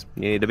gone, miss?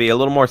 You need to be a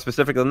little more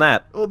specific than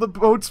that. Well, the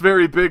boat's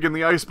very big and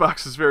the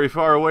icebox is very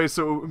far away,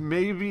 so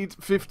maybe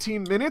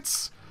 15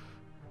 minutes?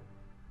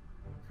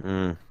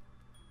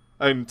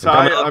 And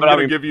Ty, I'm going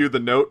to give you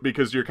the note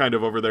because you're kind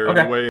of over there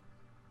anyway.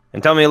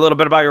 And tell me a little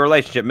bit about your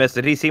relationship, miss.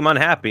 Did he seem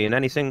unhappy in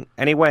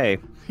any way?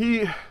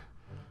 He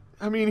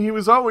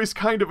was always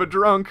kind of a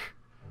drunk.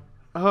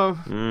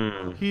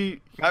 I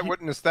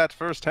witnessed that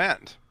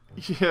firsthand.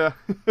 Yeah.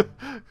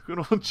 Good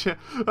old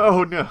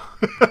Oh, no.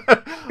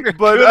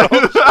 But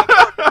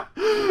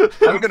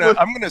I'm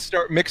gonna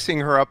start mixing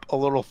her up a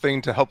little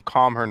thing to help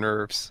calm her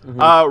nerves.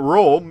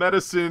 Roll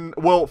medicine.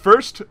 Well,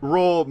 first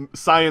roll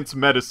science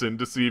medicine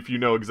to see if you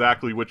know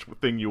exactly which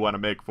thing you want to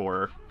make for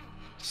her.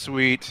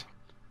 Sweet.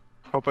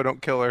 Hope I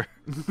don't kill her.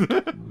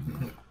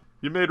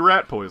 You made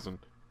rat poison.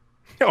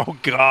 Oh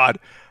God.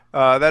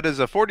 That is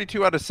a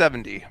 42 out of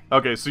 70.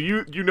 Okay, so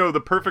you know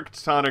the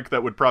perfect tonic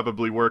that would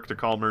probably work to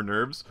calm her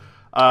nerves.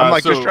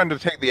 I'm just trying to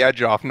take the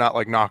edge off, not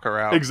like knock her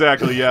out.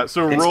 Exactly, yeah.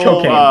 So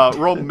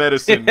roll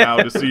medicine now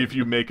to see if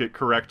you make it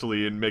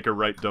correctly and make a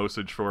right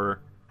dosage for her.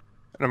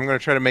 And I'm going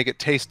to try to make it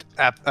taste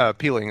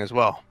appealing as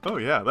well. Oh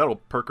yeah, that'll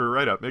perk her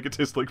right up. Make it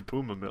taste like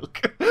Puma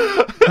milk.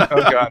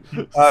 Oh God.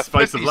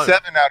 Spice of life.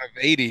 57 out of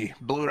 80.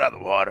 Blew it out of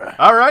the water.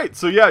 All right,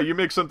 so yeah, you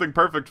make something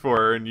perfect for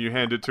her and you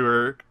hand it to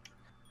her.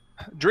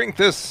 Drink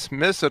this,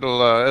 miss.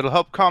 It'll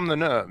help calm the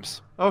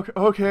nerves.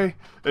 Okay.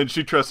 And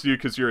she trusts you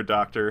because you're a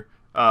doctor.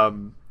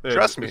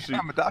 Trust me,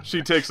 I'm a doctor.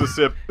 She takes a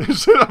sip.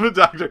 I'm a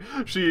doctor.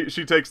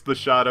 She takes the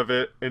shot of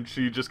it, and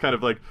she just kind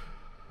of like,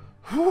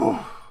 whew.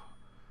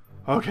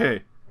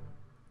 Okay.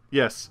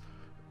 Yes.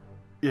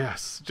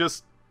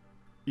 Just,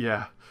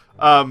 yeah.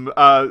 Ty,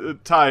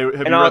 have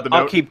you read the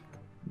note?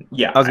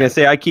 I was gonna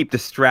say I keep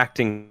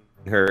distracting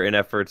her in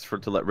efforts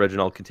to let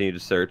Reginald continue to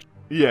search.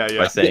 Yeah.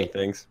 By saying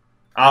things.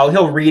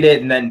 He'll read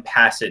it and then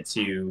pass it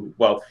to.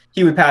 Well,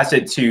 he would pass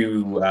it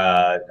to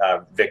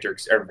Victor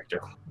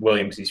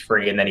William because he's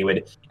free, and then he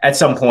would at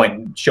some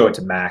point show it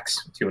to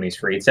Max too when he's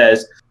free. It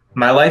says,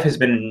 "My life has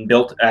been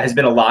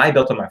a lie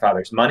built on my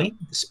father's money.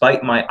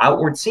 Despite my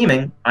outward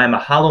seeming, I am a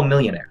hollow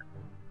millionaire.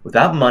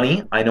 Without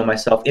money, I know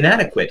myself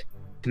inadequate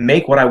to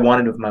make what I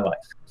wanted of my life.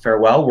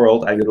 Farewell,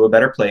 world. I go to a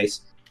better place.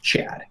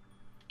 Chad."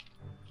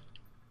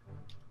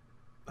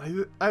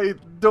 I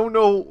don't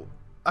know.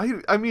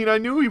 I mean, I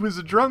knew he was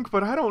a drunk,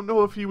 but I don't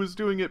know if he was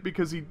doing it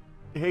because he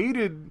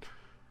hated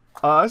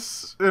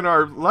us in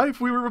our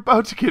life. We were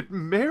about to get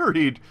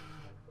married.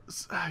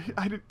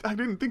 I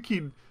didn't think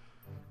he'd...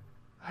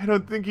 I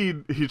don't think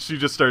she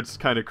just starts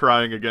kind of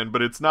crying again,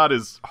 but it's not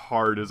as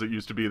hard as it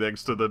used to be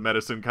thanks to the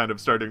medicine kind of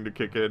starting to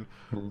kick in.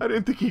 I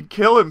didn't think he'd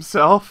kill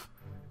himself.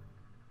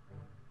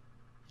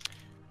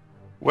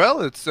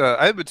 Well, it's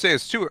I would say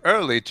it's too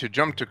early to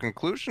jump to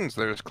conclusions.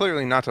 There's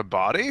clearly not a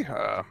body.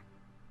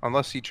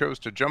 Unless he chose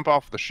to jump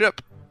off the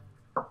ship.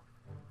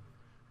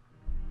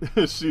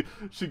 She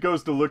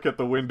goes to look at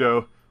the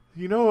window,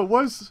 You know, it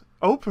was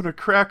open a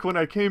crack when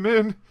I came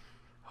in.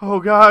 Oh,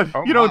 God.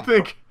 You don't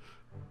think...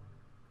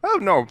 Oh,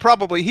 no,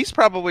 probably. He's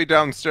probably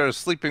downstairs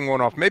sleeping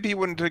one off. Maybe he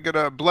went to get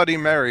a Bloody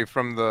Mary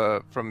from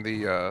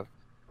the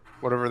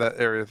whatever that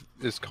area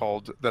is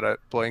called that it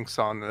blanks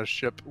on a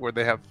ship where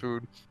they have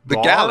food. The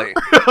Bar? galley.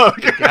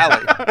 The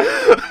galley.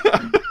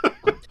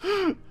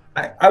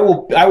 I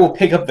will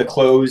pick up the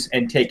clothes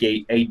and take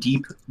a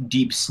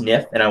deep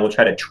sniff, and I will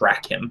try to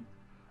track him.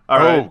 All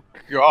right. Oh,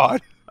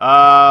 God.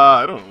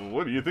 I don't know.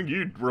 What do you think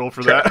you'd roll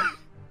for that?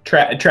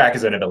 Track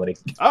is an ability.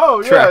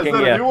 Oh, yeah. Tracking, is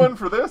that yeah. a new one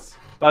for this?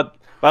 But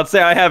I'd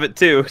say I have it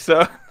too,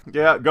 so...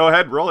 Yeah, go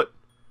ahead. Roll it.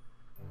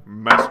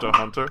 Master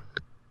Hunter.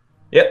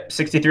 Yep,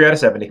 63 out of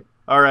 70.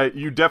 All right.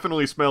 You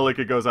definitely smell like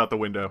it goes out the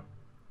window.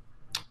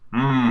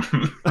 Uh-oh!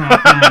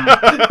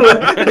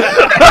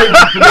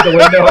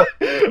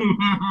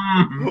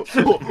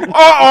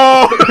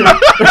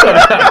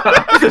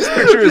 Just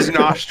picture his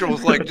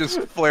nostrils, like,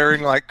 just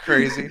flaring like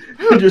crazy.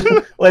 Just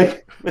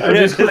like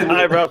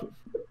eyebrow.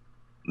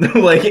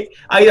 Like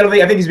I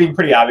think he's being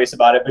pretty obvious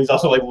about it, but he's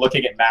also like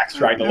looking at Max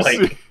trying to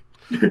like.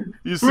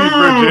 You see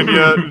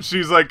Virginia,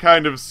 she's like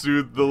kind of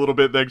soothed a little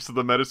bit thanks to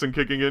the medicine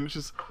kicking in.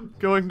 She's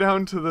going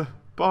down to the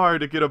bar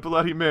to get a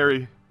Bloody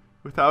Mary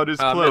without his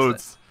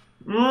clothes.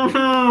 You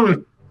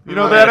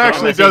know, that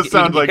actually does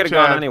sound like Chad.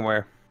 Gone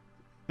anywhere.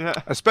 Yeah.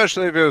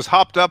 Especially if it was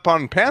hopped up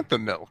on panther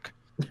milk.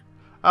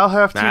 I'll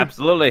have to.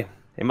 Absolutely.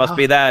 It must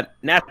be that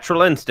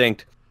natural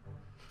instinct.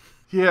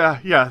 Yeah.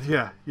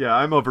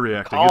 I'm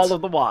overreacting. Call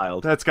of the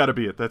wild. That's got to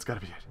be it.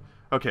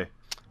 Okay.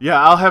 Yeah,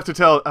 I'll have to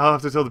tell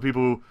the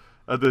people,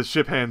 the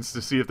ship hands,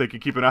 to see if they can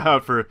keep an eye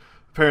out for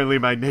apparently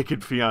my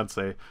naked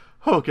fiance.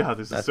 Oh God,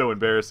 this is so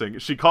embarrassing.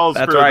 She calls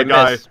for the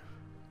guy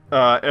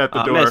at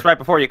the door. Miss, right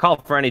before you call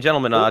for any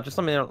gentleman, just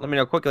let me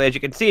know quickly. As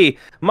you can see,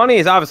 money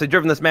has obviously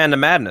driven this man to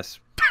madness.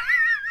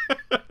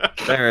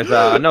 There's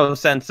no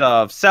sense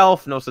of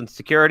self, no sense of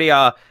security.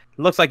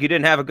 Looks like you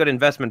didn't have a good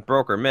investment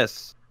broker,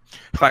 miss.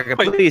 If I could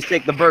please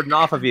take the burden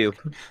off of you,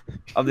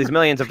 of these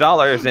millions of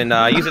dollars, and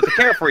use it to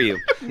care for you.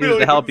 Use it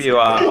to help you.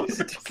 Use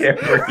it to care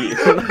for you.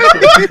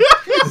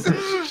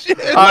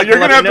 You're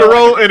gonna have to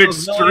roll an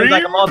extreme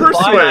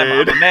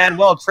persuade. I'm a man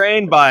well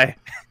trained by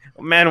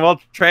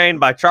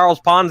Charles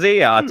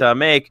Ponzi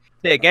to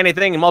take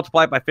anything and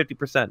multiply it by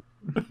 50%.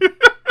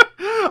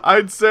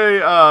 I'd say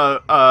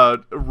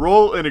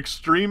roll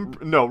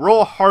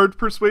a hard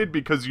persuade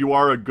because you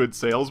are a good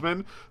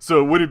salesman,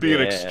 so it wouldn't be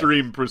an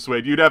extreme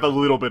persuade. You'd have a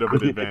little bit of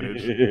an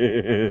advantage.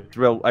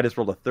 I just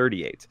rolled a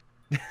 38.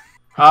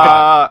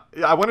 I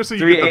want to say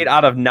 38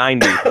 out of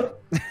 90.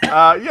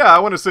 I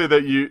want to say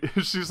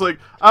that she's like,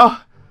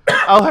 I'll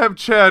have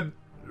Chad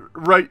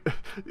write.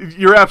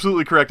 You're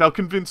absolutely correct. I'll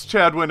convince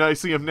Chad when I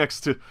see him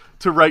next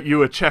to write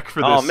you a check for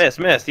this. Oh,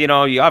 miss,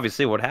 you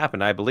obviously what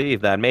happened. I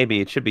believe that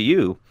maybe it should be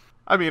you.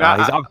 I mean,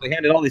 he's obviously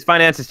handed all these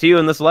finances to you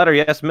in this letter.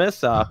 Yes,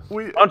 miss. Why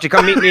don't you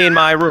come meet me in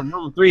my room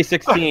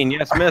 316?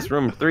 Yes, miss,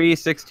 room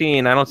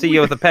 316. I don't see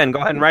you with a pen. Go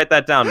ahead and write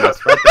that down,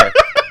 miss, right there.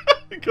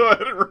 Go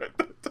ahead and write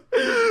that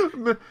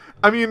down.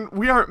 I mean,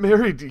 we aren't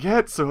married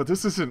yet, so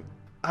this isn't...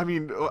 I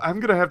mean, we're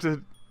gonna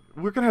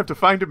have to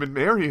find him and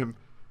marry him.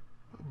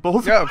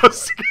 Both of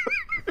us.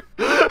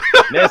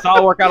 Miss,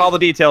 I'll work out all the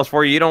details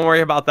for you. You don't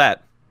worry about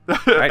that.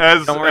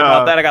 Right? Don't worry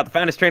about that. I got the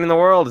finest train in the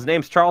world. His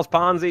name's Charles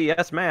Ponzi.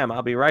 Yes, ma'am.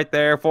 I'll be right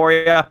there for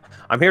you.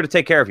 I'm here to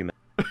take care of you, man.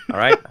 All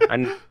right?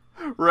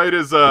 Right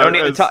as don't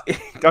need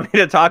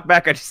to talk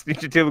back. I just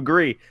need you to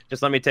agree.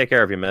 Just let me take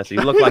care of you, miss.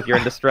 You look like you're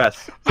in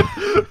distress.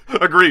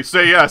 Agree.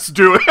 Say yes.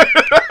 Do it.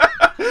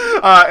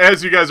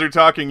 As you guys are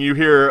talking, you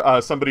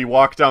hear somebody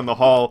walk down the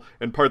hall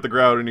and part the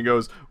crowd, and he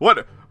goes,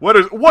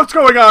 "What's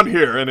going on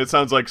here?" And it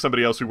sounds like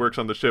somebody else who works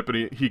on the ship,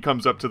 and he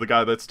comes up to the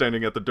guy that's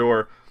standing at the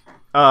door.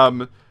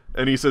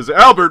 And he says,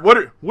 "Albert, what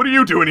are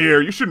you doing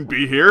here? You shouldn't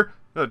be here."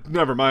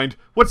 Never mind.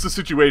 What's the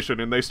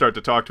situation? And they start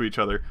to talk to each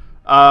other.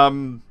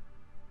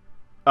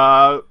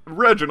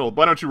 Reginald,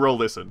 why don't you roll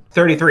listen?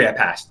 33, I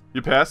passed.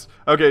 You passed?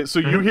 Okay, so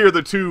you hear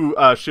the two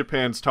ship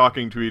hands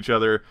talking to each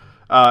other,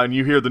 and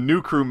you hear the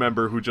new crew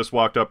member who just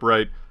walked up,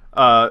 right?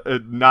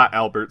 Not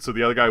Albert. So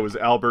the other guy was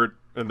Albert,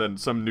 and then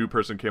some new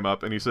person came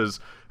up, and he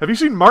says, "Have you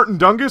seen Martin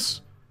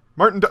Dungus?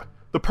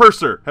 The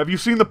purser. Have you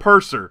seen the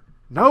purser?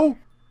 No?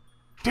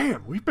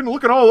 Damn, we've been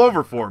looking all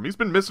over for him. He's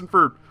been missing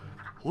for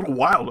a little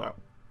while now."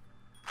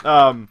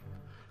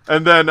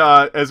 And then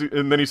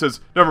he says,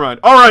 "Never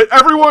mind. All right,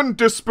 everyone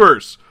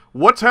disperse.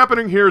 What's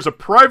happening here is a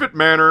private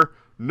matter.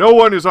 No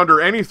one is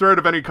under any threat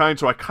of any kind,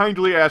 so I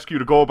kindly ask you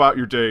to go about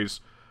your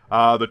days.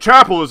 The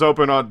chapel is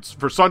open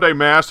for Sunday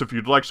Mass if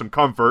you'd like some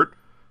comfort."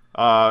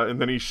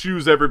 And then he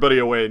shoos everybody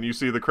away, and you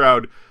see the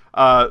crowd.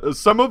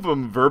 Some of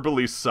them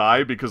verbally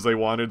sigh because they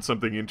wanted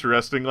something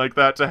interesting like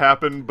that to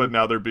happen, but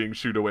now they're being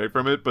shooed away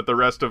from it. But the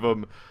rest of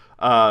them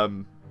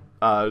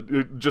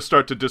just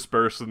start to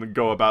disperse and then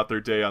go about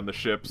their day on the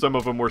ship. Some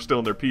of them were still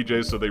in their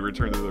PJs, so they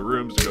return to their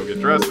rooms to go get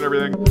dressed and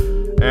everything.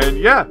 And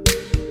yeah,